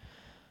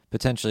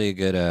potentially a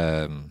good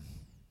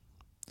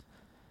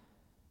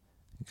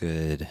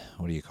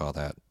what do you call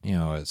that?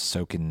 A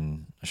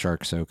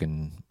shark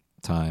soaking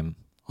time.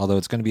 Although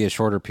it's going to be a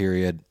shorter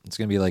period. It's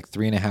going to be like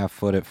 3.5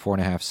 foot at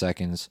 4.5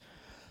 seconds.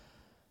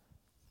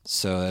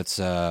 So that's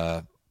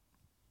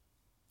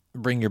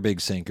bring your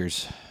big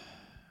sinkers.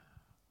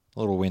 A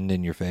little wind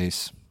in your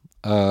face.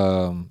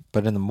 But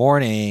in the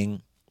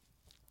morning,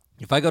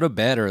 if I go to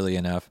bed early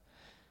enough,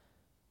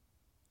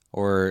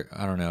 or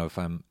I don't know if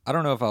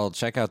I'll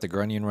check out the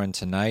Grunion run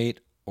tonight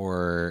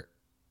or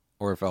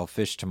if I'll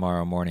fish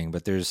tomorrow morning.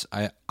 But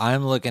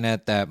I'm looking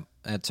at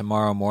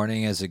tomorrow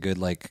morning as a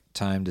good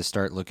time to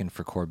start looking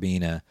for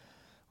Corbina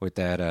with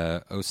that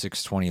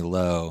 0620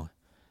 low.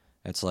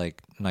 It's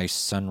like nice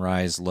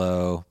sunrise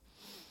low.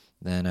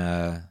 Then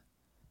I'll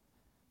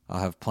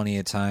have plenty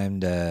of time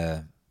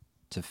to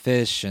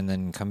fish and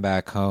then come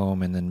back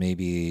home and then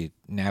maybe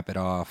nap it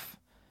off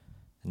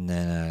and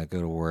then go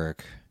to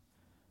work.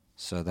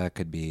 So that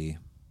could be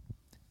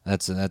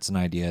that's an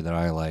idea that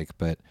I like,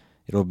 but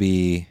it'll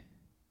be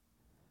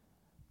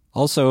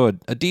also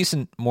a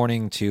decent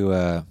morning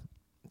to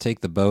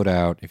take the boat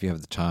out if you have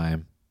the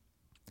time.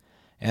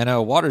 And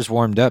water's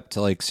warmed up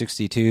to like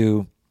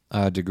 62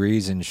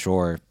 degrees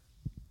inshore,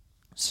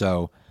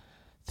 so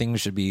things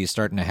should be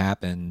starting to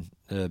happen.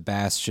 The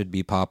bass should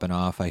be popping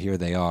off. I hear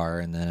they are,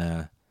 and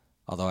then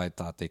although I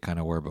thought they kind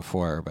of were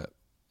before, but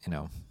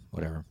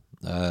whatever.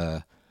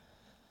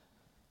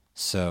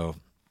 So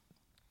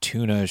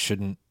tuna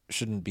shouldn't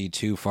be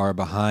too far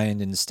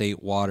behind in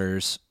state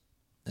waters,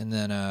 and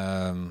then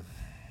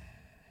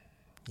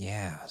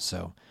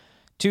so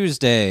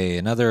Tuesday,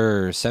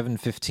 another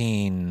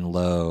 7:15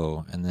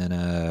 low, and then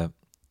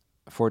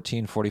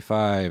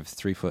 14:45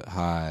 3 foot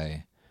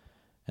high,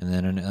 and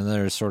then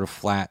another sort of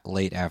flat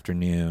late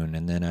afternoon,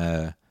 and then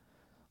a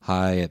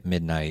high at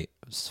midnight,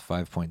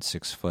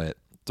 5.6 foot,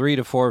 3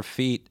 to 4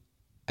 feet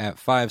at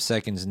 5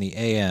 seconds in the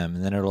AM,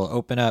 and then it'll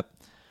open up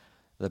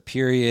the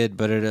period,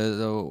 but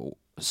the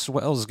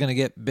swell is going to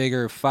get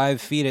bigger, 5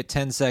 feet at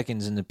 10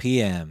 seconds in the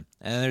PM,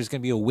 and then there's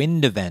going to be a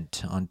wind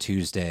event on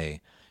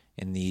Tuesday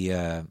in the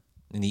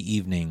in the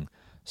evening.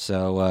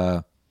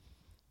 So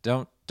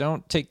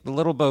don't take the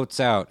little boats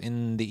out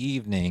in the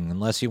evening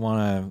unless you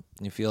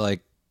feel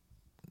like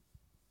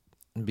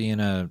being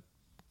a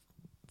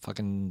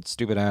fucking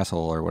stupid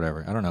asshole or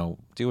whatever. I don't know.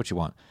 Do what you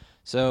want.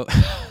 So,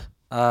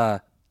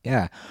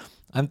 yeah,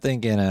 I'm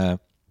thinking,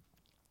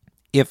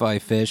 if I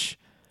fish,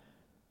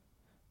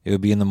 it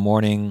would be in the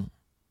morning,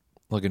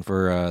 looking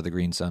for the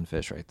green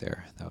sunfish right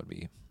there. That would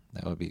be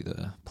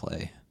the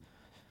play.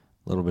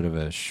 A little bit of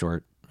a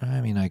short.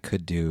 I mean, I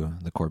could do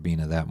the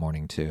Corbina that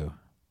morning too.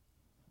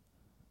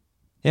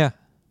 Yeah.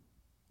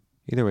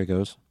 Either way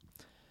goes.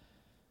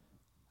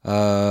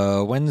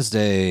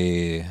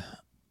 Wednesday,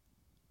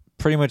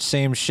 pretty much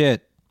same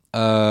shit.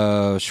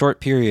 Short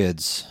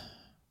periods.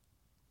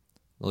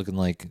 Looking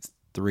like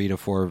 3 to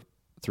 4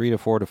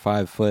 to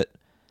 5 foot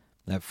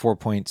at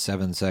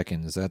 4.7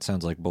 seconds. That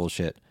sounds like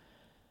bullshit.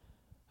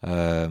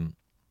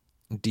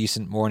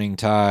 Decent morning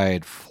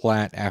tide,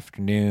 flat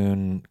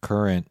afternoon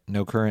current,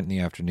 no current in the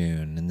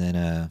afternoon. And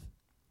then,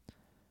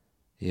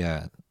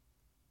 yeah,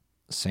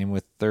 same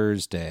with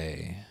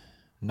Thursday,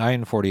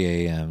 9:40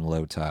 a.m.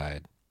 low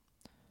tide.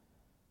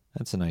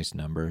 That's a nice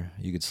number.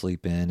 You could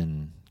sleep in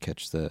and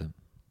catch the,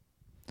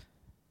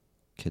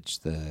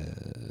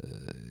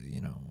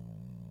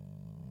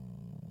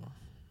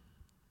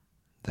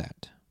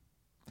 that.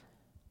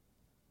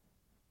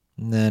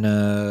 And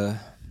then,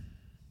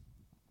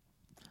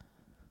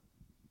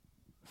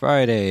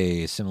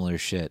 Friday, similar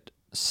shit.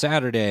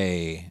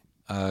 Saturday,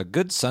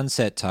 good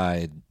sunset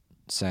tide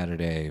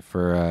Saturday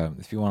for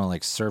if you want to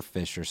like surf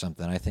fish or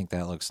something. I think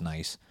that looks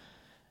nice.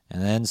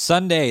 And then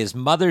Sunday is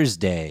Mother's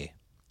Day.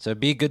 So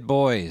be good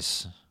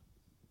boys.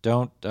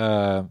 Don't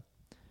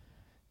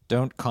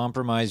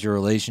compromise your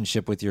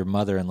relationship with your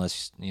mother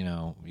unless,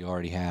 you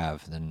already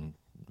have. Then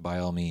by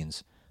all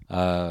means.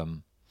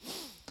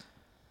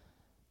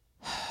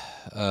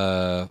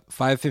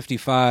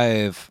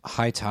 5:55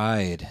 high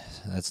tide.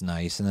 That's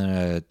nice. And then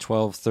a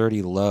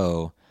 12:30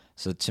 low.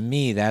 So to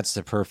me, that's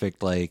the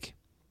perfect like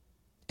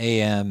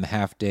AM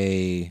half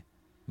day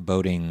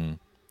boating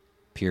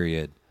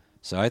period.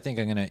 So I think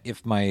I'm going to,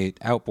 if my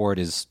outboard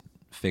is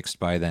fixed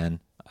by then,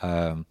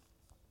 I'm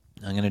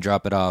going to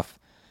drop it off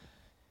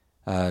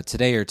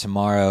today or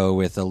tomorrow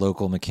with a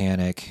local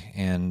mechanic,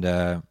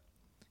 and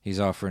he's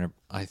offering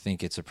I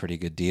think it's a pretty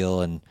good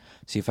deal, and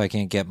see if I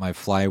can't get my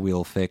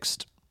flywheel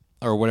fixed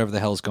or whatever the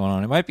hell's going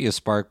on. It might be a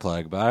spark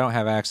plug, but I don't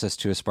have access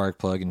to a spark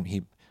plug, and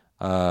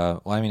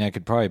I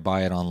could probably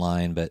buy it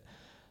online, but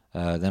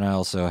then I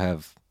also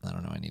have, I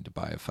don't know, I need to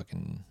buy a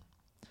fucking,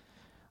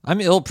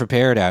 I'm ill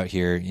prepared out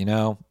here, I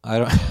don't,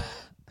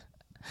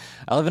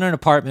 I live in an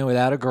apartment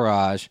without a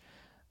garage,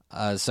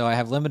 so I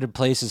have limited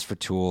places for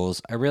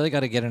tools. I really got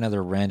to get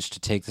another wrench to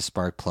take the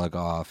spark plug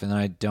off, and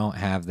I don't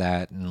have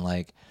that, and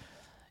like,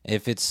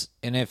 if it's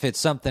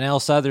something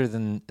else other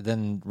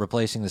than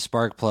replacing the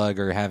spark plug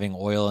or having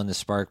oil in the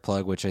spark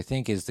plug, which I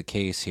think is the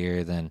case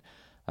here, then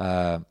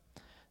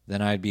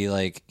I'd be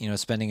like,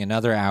 spending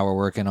another hour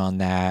working on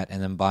that and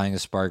then buying a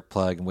spark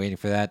plug and waiting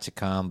for that to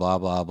come, blah,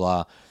 blah,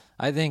 blah.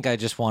 I think I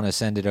just want to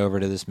send it over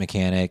to this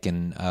mechanic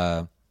and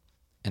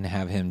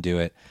have him do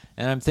it.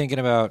 And I'm thinking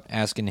about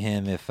asking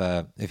him if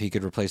he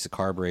could replace the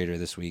carburetor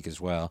this week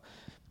as well,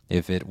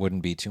 if it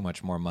wouldn't be too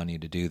much more money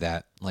to do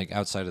that. Like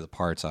outside of the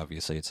parts,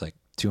 obviously, it's like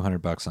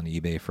 $200 on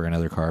eBay for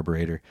another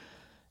carburetor.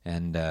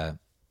 And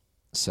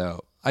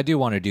so I do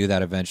want to do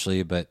that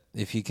eventually, but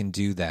if he can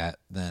do that,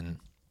 then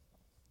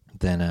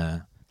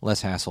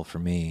less hassle for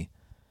me.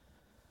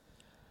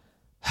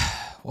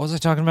 What was I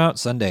talking about?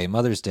 Sunday,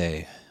 Mother's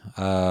Day.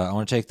 I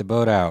want to take the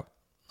boat out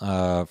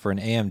for an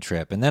AM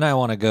trip, and then I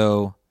want to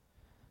go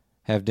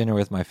have dinner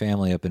with my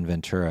family up in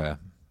Ventura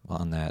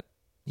on that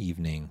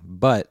evening.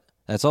 But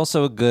that's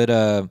also a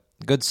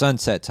good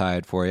sunset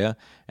tide for you,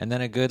 and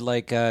then a good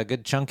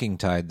good chunking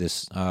tide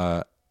this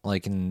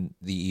like in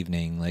the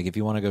evening. Like if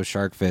you want to go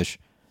shark fish,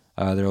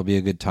 there will be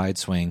a good tide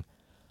swing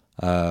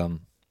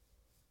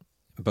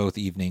both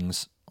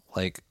evenings,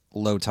 like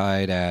low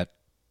tide at,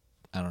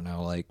 I don't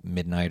know, like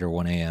midnight or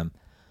 1 a.m.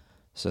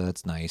 So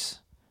that's nice.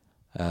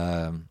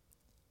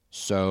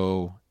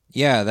 So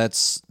yeah,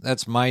 that's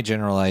my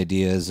general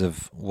ideas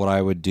of what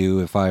I would do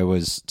if I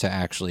was to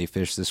actually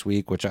fish this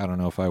week, which I don't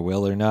know if I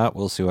will or not.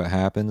 We'll see what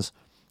happens.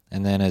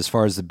 And then as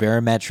far as the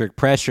barometric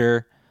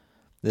pressure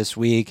this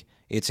week,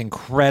 it's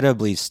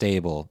incredibly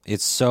stable.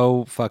 It's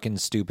so fucking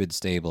stupid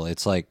stable.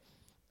 It's like,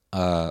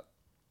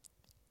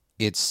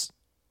 it's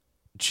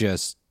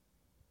just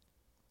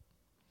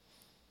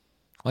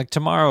like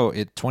tomorrow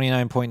at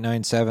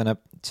 29.97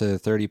 up to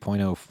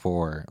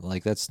 30.04.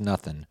 Like that's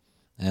nothing.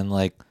 And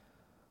like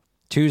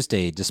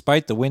Tuesday,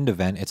 despite the wind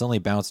event, it's only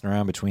bouncing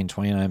around between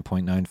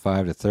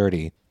 29.95 to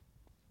 30.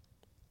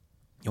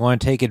 You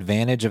want to take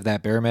advantage of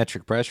that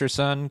barometric pressure,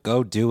 son?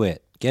 Go do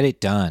it. Get it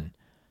done.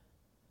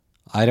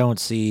 I don't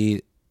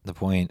see the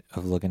point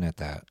of looking at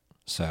that.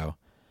 So,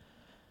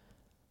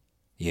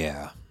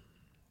 yeah.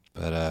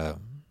 But,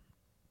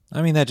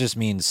 I mean, that just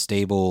means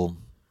stable.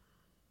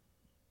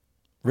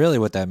 Really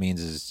what that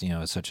means is,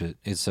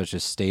 it's such a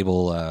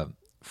stable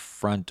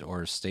front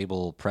or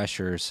stable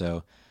pressure,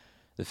 so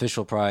the fish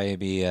will probably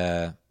be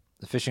the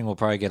fishing will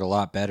probably get a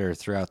lot better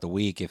throughout the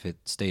week if it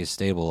stays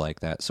stable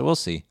like that. So we'll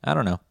see. I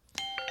don't know.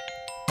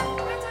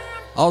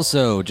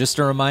 Also, just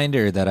a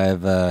reminder that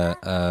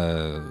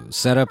I've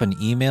set up an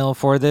email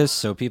for this,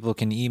 so people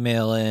can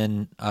email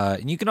in.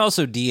 And you can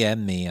also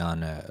DM me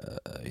on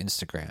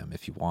Instagram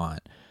if you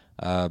want.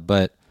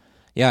 But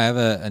yeah, I have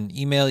an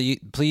email.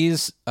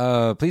 Please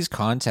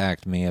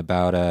contact me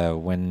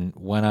about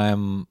when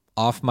I'm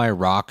off my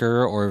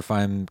rocker, or if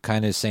I'm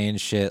kind of saying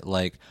shit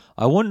like,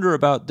 I wonder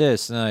about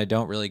this, and I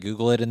don't really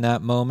Google it in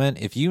that moment.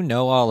 If you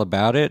know all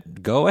about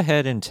it, go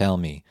ahead and tell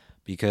me,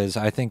 because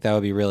I think that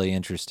would be really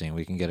interesting.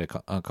 We can get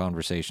a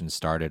conversation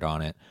started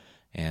on it,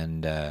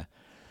 and that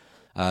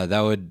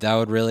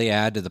would really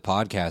add to the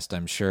podcast,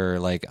 I'm sure.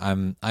 Like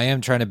I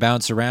am trying to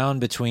bounce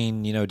around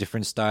between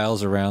different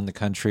styles around the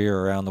country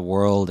or around the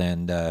world,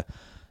 and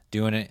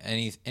doing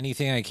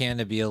anything I can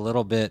to be a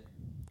little bit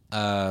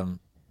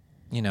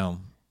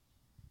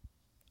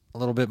a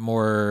little bit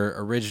more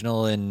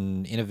original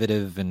and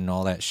innovative and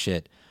all that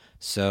shit.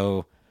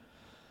 So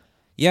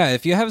yeah,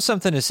 if you have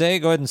something to say,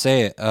 go ahead and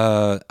say it.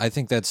 I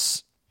think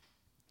there's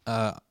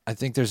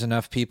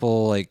enough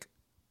people like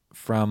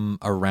from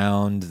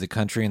around the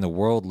country and the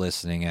world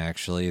listening.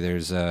 Actually,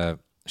 there's a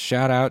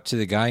shout out to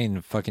the guy in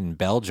fucking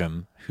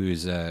Belgium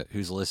who's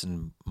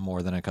listened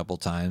more than a couple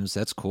times.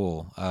 That's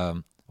cool.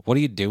 What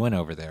are you doing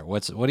over there?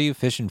 What are you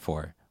fishing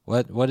for?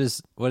 What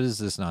is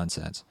this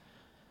nonsense?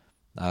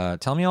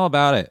 Tell me all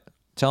about it.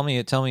 Tell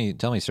me,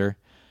 sir.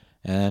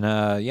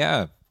 And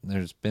yeah,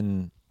 there's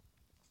been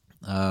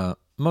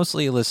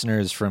mostly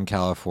listeners from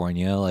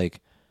California,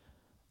 like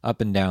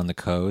up and down the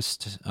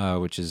coast,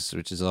 which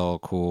is all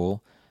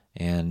cool.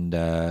 And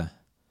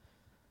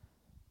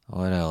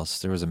what else?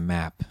 There was a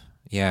map.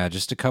 Yeah,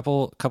 just a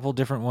couple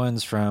different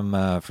ones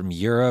from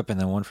Europe, and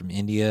then one from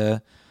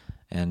India,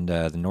 and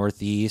the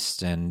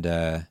Northeast, and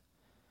at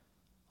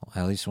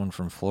least one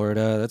from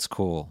Florida. That's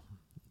cool.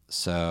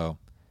 So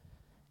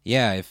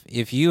yeah,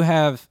 if you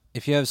have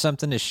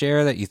something to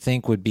share that you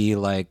think would be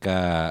like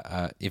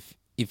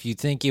if you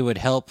think it would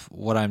help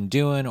what I'm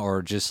doing,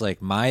 or just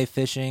like my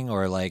fishing,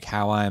 or like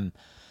how I'm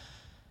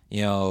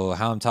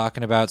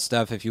talking about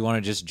stuff, if you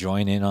want to just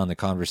join in on the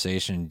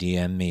conversation,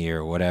 DM me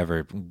or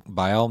whatever,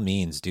 by all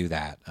means do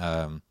that.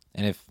 And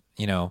if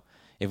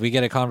we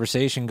get a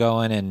conversation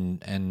going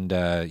and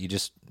you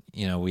just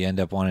we end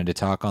up wanting to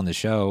talk on the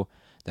show,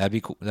 that'd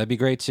be cool. That'd be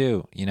great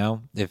too.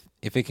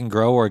 If it can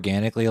grow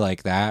organically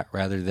like that,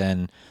 rather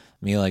than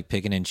me like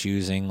picking and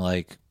choosing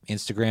like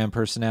Instagram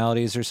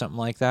personalities or something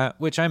like that,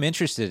 which I'm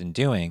interested in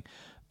doing.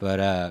 But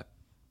I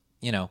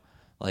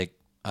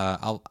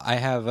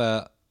have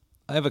a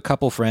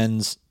couple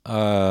friends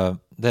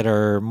that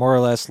are more or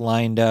less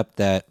lined up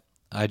that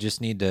we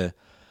just need to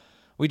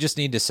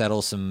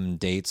settle some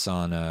dates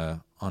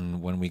on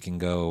when we can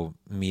go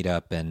meet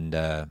up and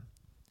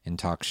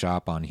talk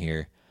shop on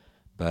here.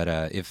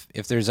 But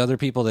if there's other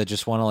people that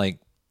just want to like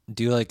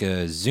do like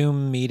a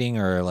Zoom meeting,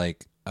 or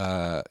like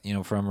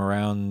from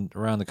around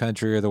the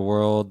country or the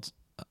world,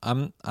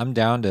 I'm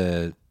down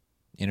to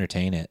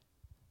entertain it.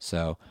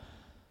 So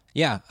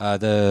yeah,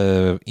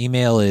 the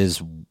email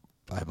is,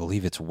 I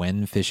believe it's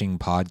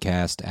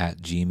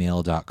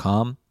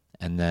whenfishingpodcast@gmail.com,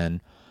 and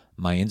then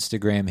my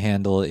Instagram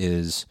handle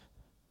is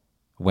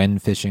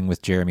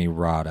whenfishingwithjeremy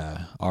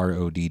Rodda,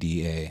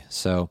 Rodda.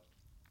 So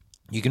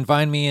you can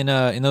find me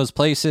in those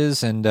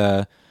places,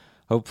 and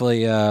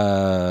hopefully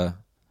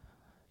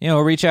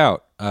reach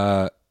out.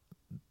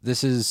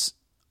 This is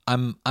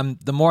I'm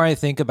the more I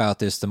think about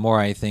this, the more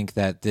I think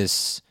that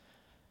this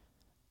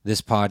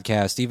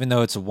podcast, even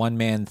though it's a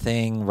one-man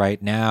thing right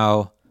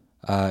now,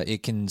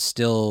 it can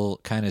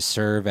still kind of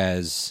serve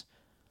as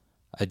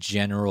a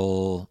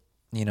general,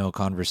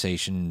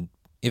 conversation.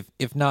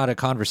 If not a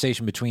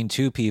conversation between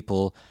two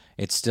people,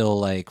 it's still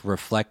like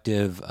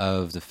reflective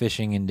of the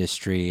fishing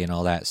industry and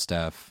all that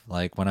stuff.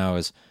 Like when I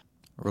was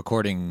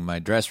recording my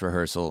dress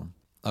rehearsal,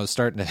 I was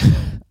starting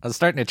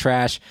to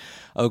trash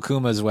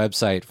Okuma's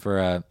website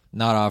for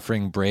not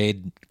offering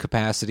braid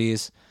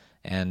capacities,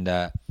 and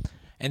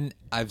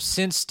I've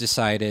since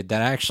decided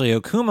that actually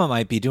Okuma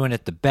might be doing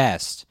it the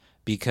best,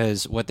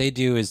 because what they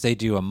do is they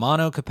do a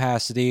mono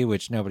capacity,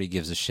 which nobody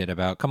gives a shit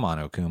about. Come on,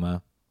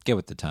 Okuma, get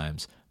with the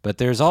times. But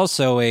there's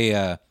also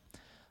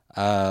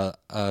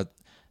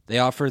they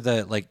offer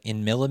the, like,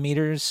 in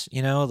millimeters,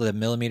 the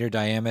millimeter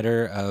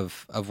diameter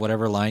of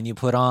whatever line you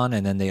put on,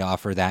 and then they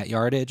offer that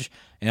yardage.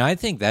 And I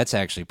think that's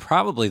actually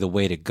probably the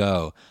way to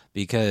go,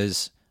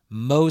 because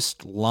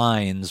most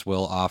lines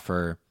will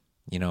offer,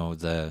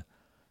 the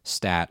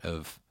stat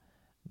of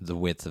the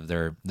width of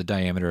the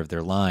diameter of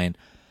their line.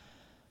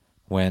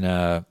 When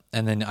and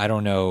then I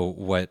don't know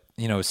what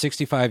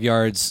 65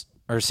 yards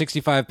or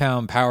 65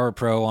 pound Power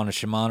Pro on a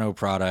Shimano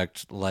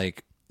product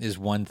like is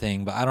one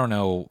thing, but I don't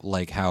know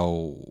like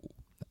how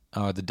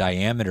the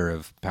diameter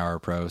of Power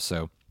Pro.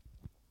 So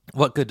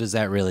what good does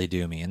that really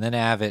do me? And then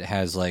Avid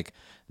has like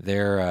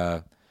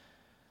their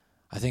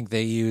I think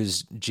they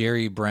use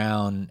Jerry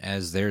Brown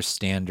as their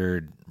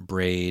standard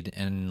braid,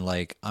 and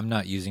like I'm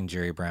not using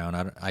Jerry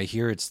Brown. I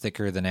hear it's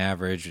thicker than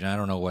average, and I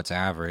don't know what's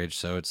average,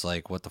 so it's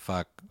like what the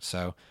fuck.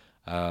 So,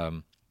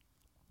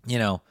 you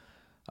know,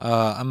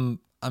 I'm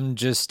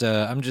just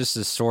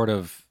a sort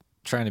of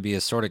trying to be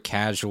a sort of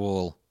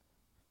casual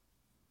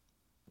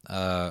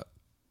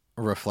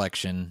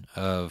reflection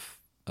of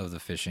the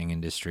fishing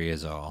industry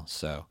is all.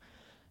 So,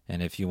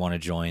 and if you want to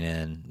join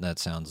in, that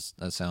sounds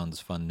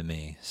fun to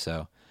me.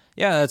 So,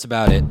 yeah, that's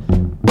about it.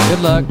 Good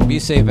luck. Be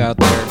safe out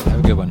there. Have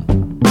a good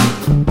one.